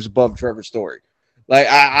shoulders above Trevor Story. Like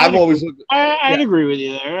I'd agree with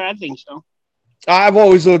you there. I think so. I've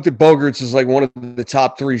always looked at Bogaerts as like one of the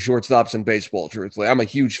top 3 shortstops in baseball. Truthfully, I'm a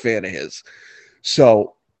huge fan of his.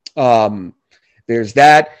 So there's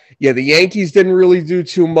that. Yeah, the Yankees didn't really do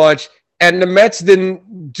too much, and the Mets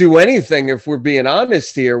didn't do anything. If we're being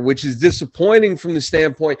honest here, which is disappointing from the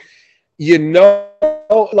standpoint,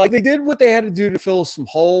 like they did what they had to do to fill some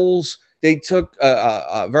holes. They took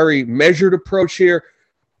a very measured approach here.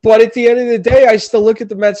 But at the end of the day, I still look at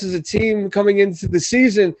the Mets as a team coming into the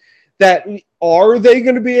season that are they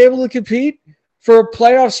going to be able to compete for a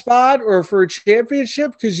playoff spot or for a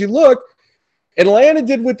championship? Because you look, Atlanta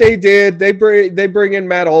did what they did. They bring in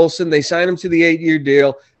Matt Olson. They sign him to the 8-year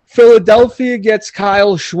deal. Philadelphia gets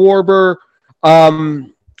Kyle Schwarber.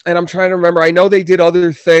 And I'm trying to remember. I know they did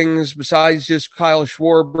other things besides just Kyle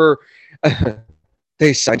Schwarber.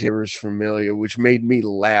 They signed Hibbers Familia, which made me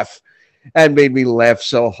laugh and made me laugh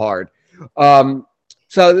so hard.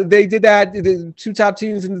 So they did that. The 2 top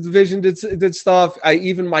teams in the division did stuff.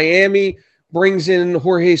 Even Miami brings in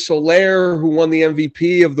Jorge Soler, who won the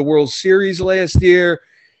MVP of the World Series last year.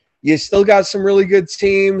 You still got some really good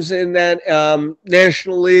teams in that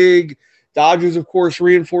National League. Dodgers, of course,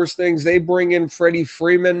 reinforce things. They bring in Freddie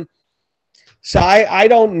Freeman. So I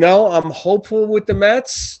don't know. I'm hopeful with the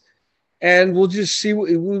Mets. And we'll just see.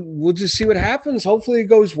 We'll just see what happens. Hopefully, it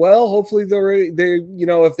goes well. Hopefully, they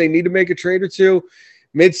if they need to make a trade or 2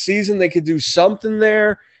 mid-season, they could do something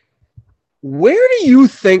there. Where do you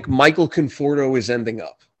think Michael Conforto is ending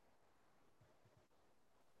up?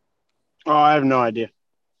 Oh, I have no idea.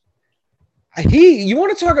 You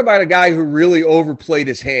want to talk about a guy who really overplayed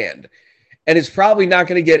his hand, and is probably not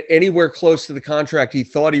going to get anywhere close to the contract he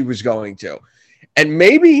thought he was going to. And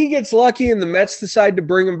maybe he gets lucky and the Mets decide to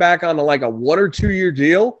bring him back on like a 1 or 2 year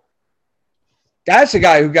deal. That's a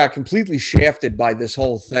guy who got completely shafted by this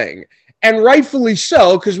whole thing. And rightfully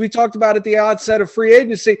so, because we talked about at the outset of free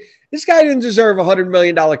agency, this guy didn't deserve a $100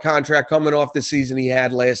 million contract coming off the season he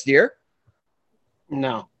had last year.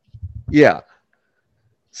 No. Yeah.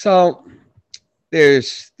 So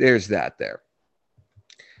there's that there.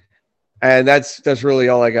 And that's really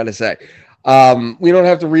all I got to say. We don't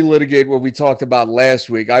have to relitigate what we talked about last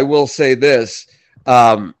week. I will say this,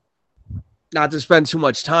 not to spend too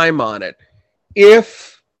much time on it.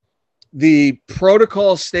 If the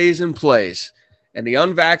protocol stays in place and the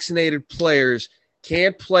unvaccinated players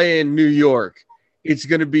can't play in New York, it's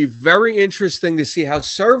going to be very interesting to see how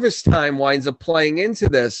service time winds up playing into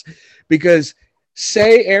this, because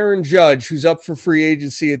say Aaron Judge, who's up for free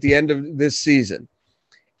agency at the end of this season,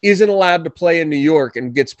 isn't allowed to play in New York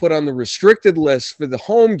and gets put on the restricted list for the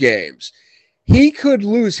home games, he could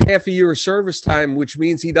lose half a year of service time, which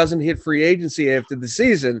means he doesn't hit free agency after the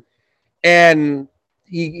season. And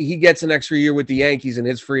he gets an extra year with the Yankees and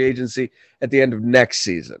hits free agency at the end of next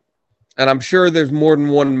season. And I'm sure there's more than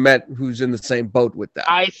one Met who's in the same boat with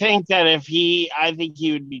that. I think that I think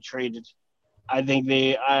he would be traded. I think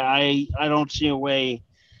I don't see a way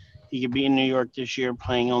he could be in New York this year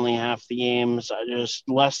playing only half the games, just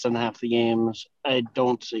less than half the games. I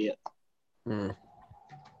don't see it.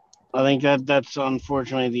 I think that's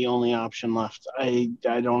unfortunately the only option left. I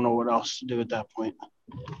don't know what else to do at that point.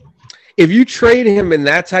 If you trade him in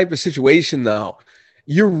that type of situation, though,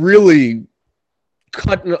 you're really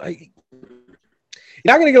cutting.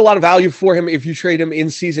 You're not going to get a lot of value for him if you trade him in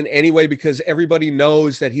season anyway, because everybody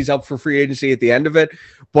knows that he's up for free agency at the end of it.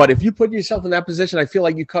 But if you put yourself in that position, I feel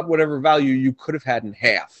like you cut whatever value you could have had in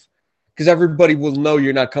half, because everybody will know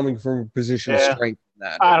you're not coming from a position of strength. In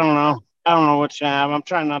that. I don't know. I don't know what's going to happen. I'm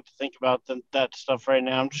trying not to think about that stuff right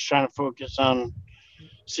now. I'm just trying to focus on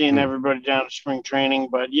seeing everybody down at spring training.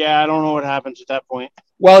 But, yeah, I don't know what happens at that point.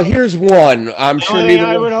 Well, here's one. I'm the sure only thing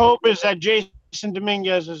I would hope is that Jason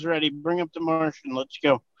Dominguez is ready. Bring up the Martian. Let's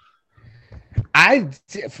go.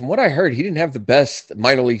 From what I heard, he didn't have the best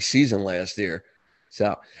minor league season last year.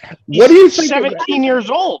 So, what do you think? 17 years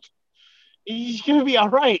old. He's going to be all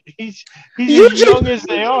right. He's as young as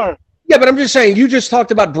they are. Yeah, but I'm just saying, you just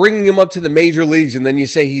talked about bringing him up to the major leagues, and then you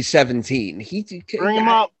say he's 17. Bring him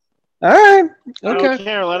up. All right. Okay. I don't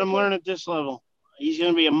care. Let him learn at this level. He's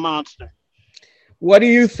going to be a monster. What do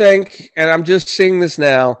you think? And I'm just seeing this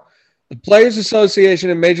now. The Players Association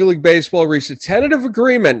and Major League Baseball reached a tentative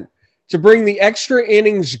agreement to bring the extra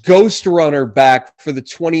innings ghost runner back for the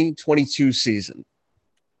 2022 season.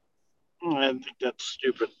 I think that's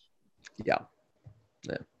stupid. Yeah.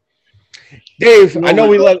 Dave, I know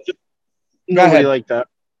we let nobody liked that.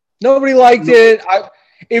 Nobody liked it.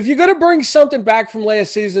 If you're going to bring something back from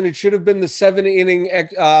last season, it should have been the 7-inning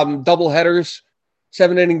doubleheaders.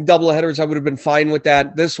 7-inning doubleheaders, I would have been fine with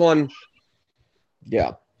that. This one,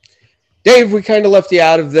 yeah. Dave, we kind of left you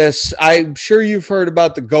out of this. I'm sure you've heard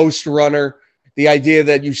about the ghost runner, the idea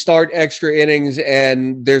that you start extra innings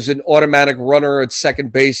and there's an automatic runner at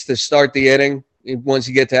second base to start the inning once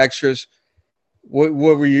you get to extras. What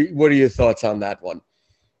are your thoughts on that one?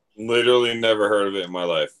 Literally never heard of it in my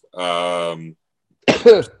life.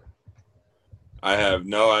 I have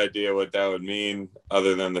no idea what that would mean,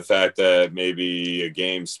 other than the fact that maybe a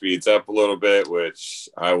game speeds up a little bit, which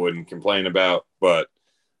I wouldn't complain about. But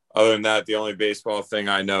other than that, the only baseball thing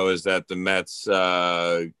I know is that the Mets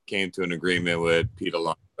came to an agreement with Pete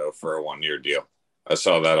Alonso for a 1-year deal. I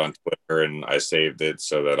saw that on Twitter, and I saved it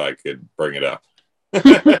so that I could bring it up.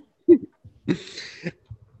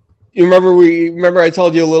 You remember I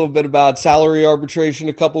told you a little bit about salary arbitration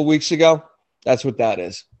a couple weeks ago? That's what that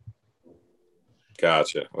is.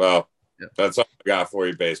 Gotcha. Well, That's all I got for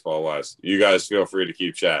you baseball-wise. You guys feel free to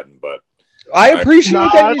keep chatting, but I appreciate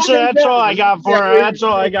that. That's all I got for her. That's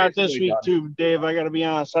all I got this week too, Dave. I got to be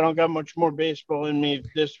honest. I don't got much more baseball in me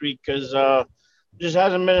this week because just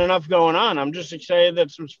hasn't been enough going on. I'm just excited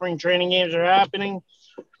that some spring training games are happening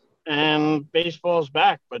and baseball's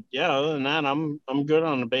back. But yeah, other than that, I'm good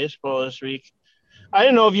on the baseball this week. I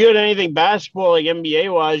didn't know if you had anything basketball, like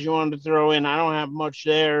NBA wise, you wanted to throw in. I don't have much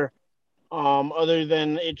there. Other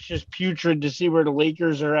than it's just putrid to see where the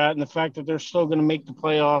Lakers are at and the fact that they're still going to make the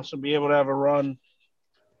playoffs and be able to have a run,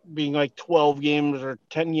 being like 12 games or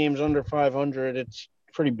 10 games under 500. It's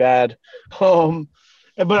pretty bad.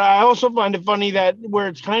 But I also find it funny that where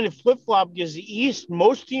it's kind of flip-flop because the East,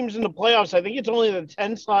 most teams in the playoffs, I think it's only the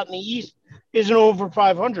 10 slot in the East isn't over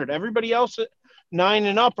 500. Everybody else at 9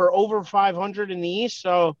 and up are over 500 in the East.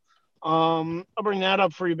 So I'll bring that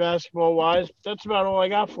up for you basketball-wise. That's about all I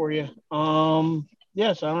got for you.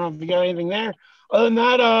 Yes, I don't know if you got anything there. Other than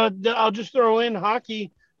that, I'll just throw in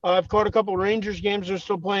hockey. I've caught a couple Rangers games. They're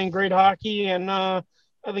still playing great hockey, and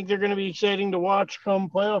I think they're going to be exciting to watch come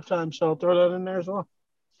playoff time. So I'll throw that in there as well.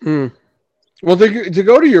 Mm. Well, to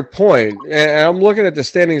go to your point, and I'm looking at the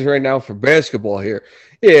standings right now for basketball here.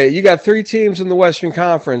 Yeah, you got 3 teams in the Western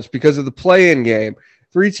Conference because of the play-in game.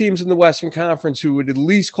 3 teams in the Western Conference who would at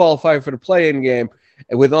least qualify for the play-in game.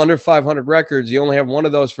 And with under 500 records, you only have one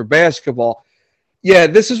of those for basketball. Yeah,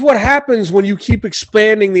 this is what happens when you keep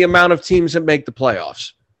expanding the amount of teams that make the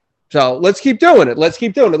playoffs. So let's keep doing it. Let's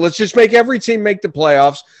keep doing it. Let's just make every team make the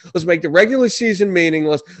playoffs. Let's make the regular season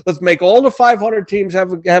meaningless. Let's make all the 500 teams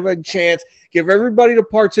have a chance. Give everybody the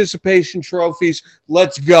participation trophies.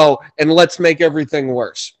 Let's go, and let's make everything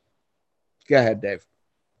worse. Go ahead, Dave.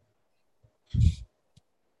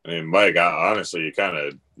 I mean, Mike, honestly, you kind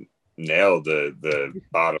of nailed the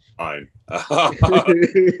bottom line.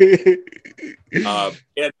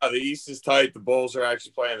 Yeah, no, the East is tight. The Bulls are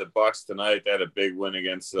actually playing the Bucks tonight. They had a big win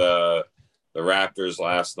against the Raptors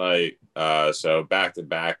last night. So back to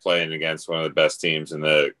back playing against one of the best teams in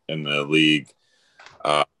the league,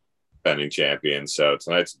 defending champions. So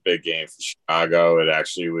tonight's a big game for Chicago. It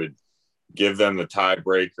actually would give them the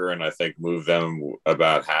tiebreaker and I think move them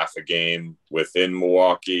about half a game within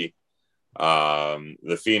Milwaukee.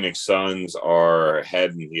 The Phoenix Suns are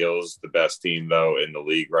head and heels the best team though in the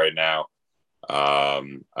league right now. I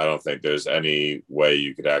don't think there's any way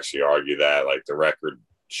you could actually argue that. Like the record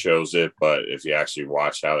shows it, but if you actually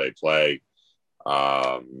watch how they play,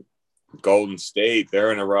 Golden State,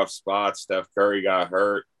 they're in a rough spot. Steph Curry got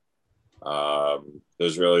hurt.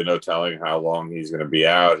 There's really no telling how long he's going to be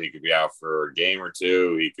out. He could be out for a game or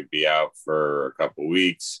two. He could be out for a couple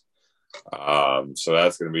weeks. So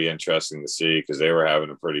that's going to be interesting to see because they were having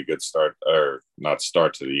a pretty good start, or not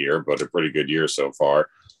start to the year, but a pretty good year so far.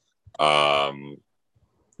 The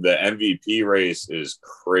MVP race is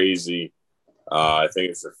crazy. I think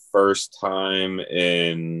it's the first time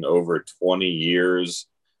in over 20 years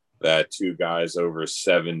that 2 guys over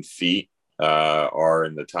 7 feet are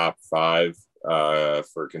in the top 5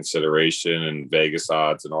 for consideration and Vegas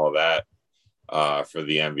odds and all that for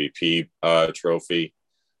the MVP trophy.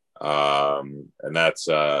 And that's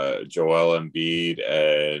Joel Embiid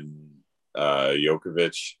and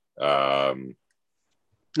Jokovic.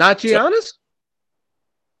 Not Giannis? So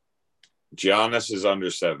Giannis is under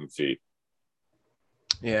 7 feet.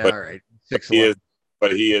 Yeah, but, all right.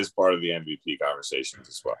 But he is part of the MVP conversations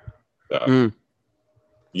as well. So,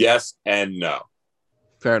 yes and no.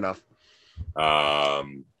 Fair enough.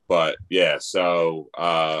 But yeah, so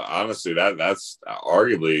honestly, that's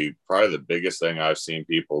arguably probably the biggest thing I've seen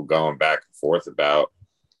people going back and forth about.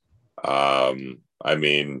 I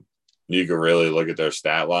mean, you can really look at their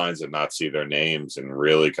stat lines and not see their names and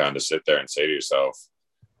really kind of sit there and say to yourself,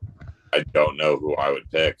 I don't know who I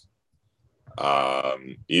would pick.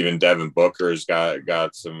 Even Devin Booker's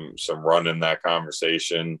got some run in that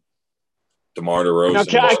conversation. DeMar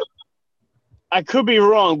DeRozan. Now, I could be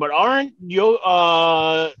wrong, but aren't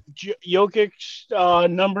Jokic's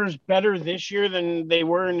numbers better this year than they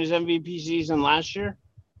were in his MVP season last year?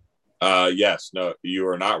 Yes. No, you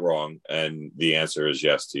are not wrong. And the answer is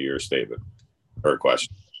yes to your statement or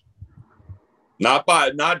question. Not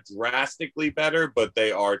drastically better, but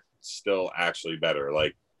they are still actually better.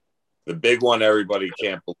 Like the big one, everybody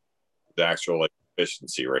can't believe the actual like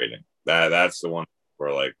efficiency rating. That's the one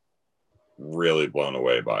we're like really blown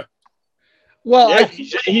away by. Well, yeah,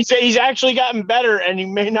 he's actually gotten better, and he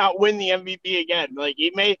may not win the MVP again. Like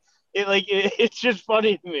he may, it's just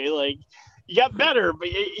funny to me. Like you got better, but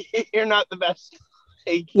you're not the best.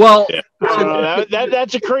 Like, well,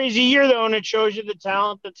 that's a crazy year though, and it shows you the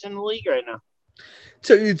talent that's in the league right now.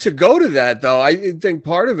 To go to that though, I think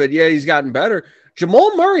part of it, yeah, he's gotten better.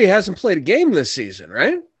 Jamal Murray hasn't played a game this season,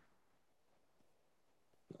 right?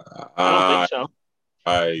 I don't think so.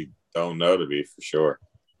 I don't know, to be for sure.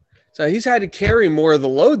 So he's had to carry more of the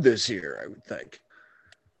load this year, I would think.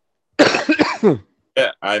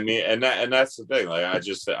 Yeah, I mean, and that's the thing. Like, I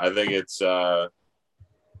think it's the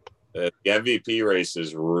MVP race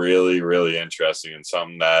is really, really interesting and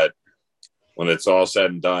something that, when it's all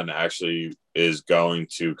said and done, actually is going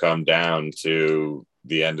to come down to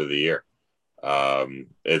the end of the year.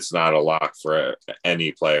 It's not a lock for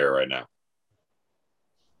any player right now.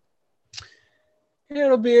 Yeah,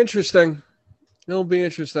 it'll be interesting. It'll be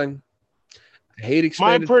interesting. I hate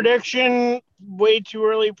expanded. My prediction, way too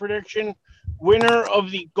early prediction, winner of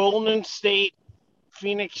the Golden State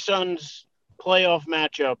Phoenix Suns playoff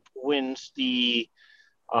matchup wins the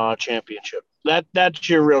championship. That's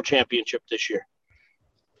your real championship this year,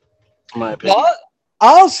 in my opinion. Well,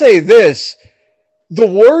 I'll say this. the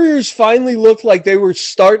Warriors finally looked like they were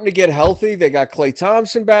starting to get healthy. They got Klay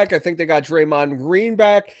Thompson back. I think they got Draymond Green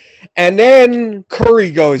back. And then Curry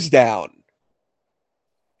goes down.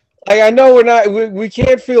 Like, I know we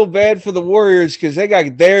can't feel bad for the Warriors because they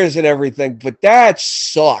got theirs and everything, but that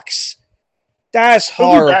sucks. That's He'll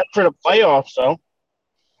be horrible. back for the playoffs, though.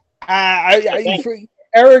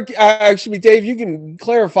 Eric, actually, Dave, you can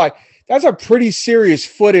clarify. That's a pretty serious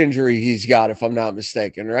foot injury he's got, if I'm not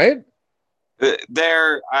mistaken, right?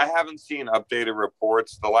 I haven't seen updated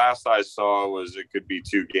reports. The last I saw was it could be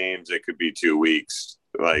 2 games, it could be 2 weeks.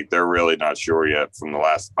 Like, they're really not sure yet from the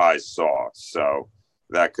last I saw. So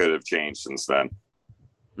that could have changed since then.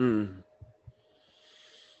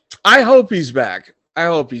 I hope he's back.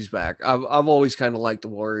 I've always kind of liked the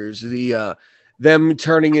Warriors. Them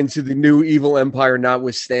turning into the new evil empire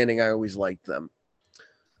notwithstanding, I always liked them.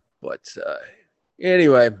 But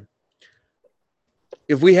anyway,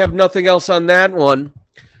 if we have nothing else on that one,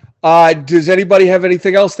 does anybody have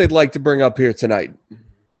anything else they'd like to bring up here tonight?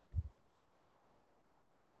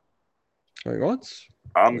 Going once?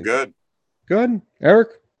 I'm good. Good. Eric?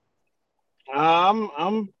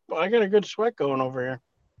 I got a good sweat going over here.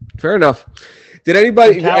 Fair enough. Did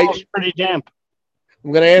anybody? The towel's pretty damp.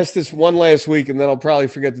 I'm going to ask this one last week, and then I'll probably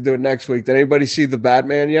forget to do it next week. Did anybody see the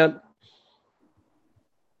Batman yet?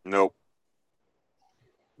 Nope.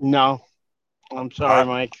 No. I'm sorry,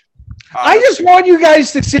 Mike. I just want you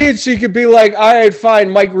guys to see it so you could be like, all right, fine.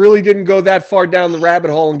 Mike really didn't go that far down the rabbit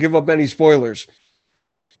hole and give up any spoilers.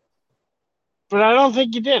 But I don't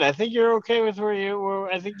think you did. I think you're okay with where you were.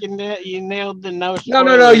 I think you nailed the no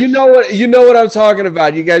spoilers. No. You know what I'm talking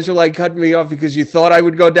about. You guys are like cutting me off because you thought I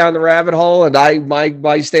would go down the rabbit hole, and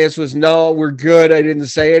my stance was no, we're good. I didn't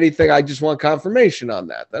say anything. I just want confirmation on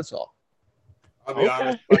that. That's all. I'll be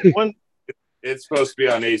honest. It's supposed to be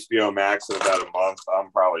on HBO Max in about a month.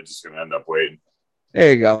 I'm probably just going to end up waiting.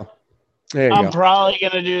 There you go. I'm probably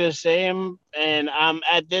going to do the same. And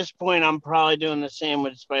at this point, I'm probably doing the same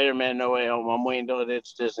with Spider-Man No Way Home. I'm waiting until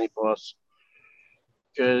it's Disney Plus.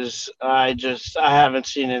 Because I haven't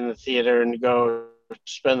seen it in the theater and go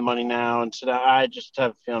spend the money now. And so I just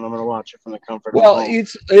have a feeling I'm going to watch it from the comfort of home.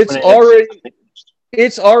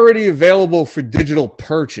 It's already available for digital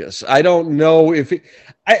purchase. I don't know if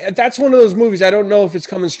that's one of those movies. I don't know if it's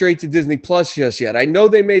coming straight to Disney Plus just yet. I know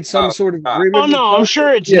they made some sort of agreement. Oh no, I'm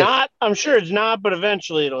sure it's not. I'm sure it's not, but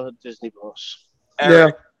eventually it'll hit Disney Plus.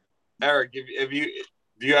 Eric, do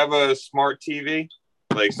you have a smart TV?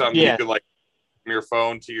 Like something you could like from your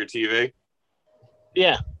phone to your TV?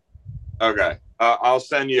 Yeah. Okay. I'll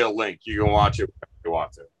send you a link. You can watch it if you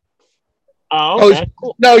want to. Oh, okay.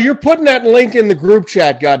 Cool. No, you're putting that link in the group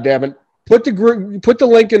chat, goddammit. Put the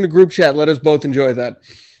link in the group chat. Let us both enjoy that.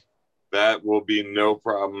 That will be no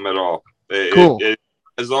problem at all. Cool.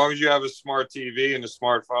 As long as you have a smart TV and a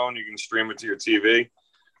smartphone, you can stream it to your TV.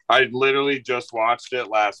 I literally just watched it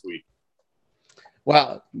last week.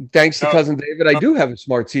 Well, thanks to Cousin David, I do have a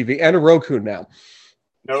smart TV and a Roku now.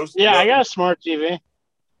 I got a smart TV.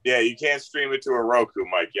 Yeah, you can't stream it to a Roku,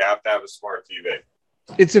 Mike. You have to have a smart TV.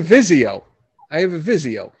 It's a Vizio. I have a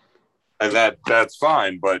Vizio. And that's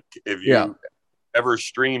fine, but if you ever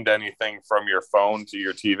streamed anything from your phone to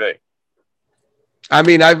your TV? I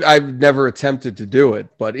mean, I've never attempted to do it,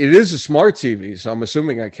 but it is a smart TV, so I'm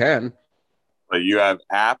assuming I can. But you have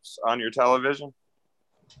apps on your television?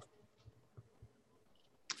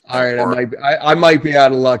 All right, I might be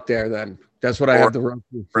out of luck there then. That's what I have the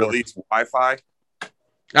Roku for. Or at least Wi-Fi?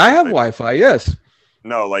 I have Wi-Fi, yes.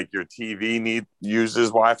 No, like your TV uses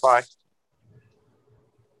Wi-Fi?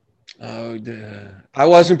 Oh, I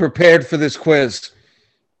wasn't prepared for this quiz.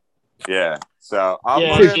 Yeah, so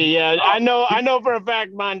I know for a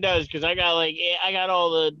fact mine does because I got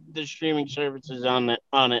all the streaming services on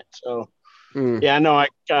it. So yeah, I know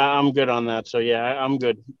I'm good on that. So yeah, I'm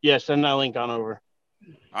good. Yeah, send that link on over.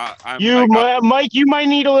 Mike, you might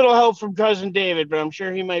need a little help from Cousin David, but I'm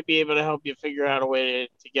sure he might be able to help you figure out a way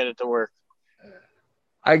to get it to work.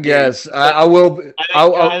 I guess I will.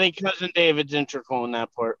 I think Cousin David's integral in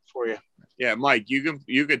that part for you. Yeah, Mike, you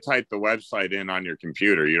could type the website in on your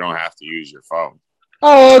computer. You don't have to use your phone.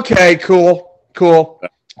 Oh, okay, cool.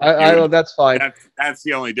 I know that's fine. That's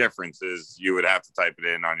the only difference is you would have to type it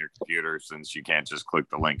in on your computer since you can't just click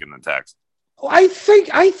the link in the text. I think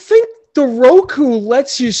the Roku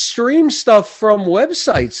lets you stream stuff from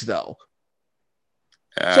websites though.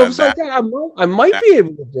 So it's like that. I might be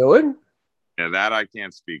able to do it. Yeah, that I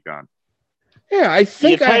can't speak on. Yeah, I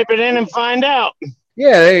think you type it in and find out.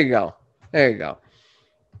 Yeah, there you go.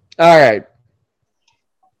 All right.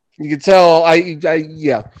 You can tell.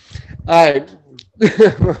 Yeah. All right.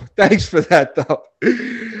 Thanks for that, though.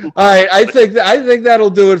 All right, I think that'll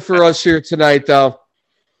do it for us here tonight, though.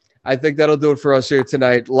 I think that'll do it for us here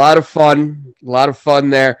tonight. A lot of fun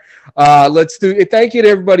there. Thank you to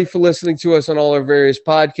everybody for listening to us on all our various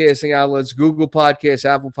podcasting outlets: Google Podcasts,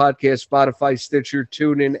 Apple Podcasts, Spotify, Stitcher,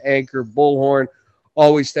 TuneIn, Anchor, Bullhorn.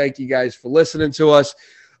 Always thank you guys for listening to us.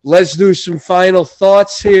 Let's do some final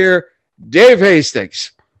thoughts here. Dave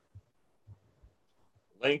Hastings.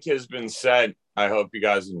 Link has been set. I hope you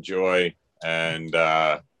guys enjoy. And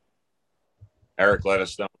Eric, let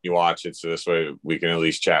us know when you watch it, so this way we can at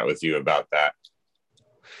least chat with you about that.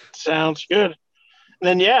 Sounds good.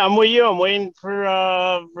 And then, I'm with you. I'm waiting for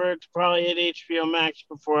it to probably hit HBO Max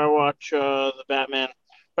before I watch the Batman.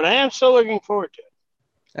 But I am still looking forward to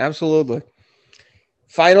it. Absolutely.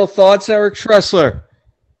 Final thoughts, Eric Tressler.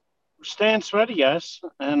 Staying sweaty, guys.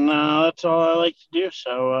 And that's all I like to do.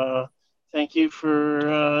 So thank you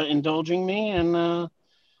for indulging me. And I'm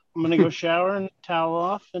going to go shower and towel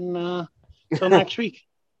off. And until next week.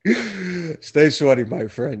 Stay sweaty, my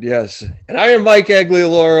friend. Yes. And I am Mike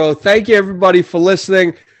Aglioloro. Thank you, everybody, for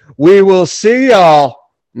listening. We will see y'all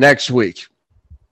next week.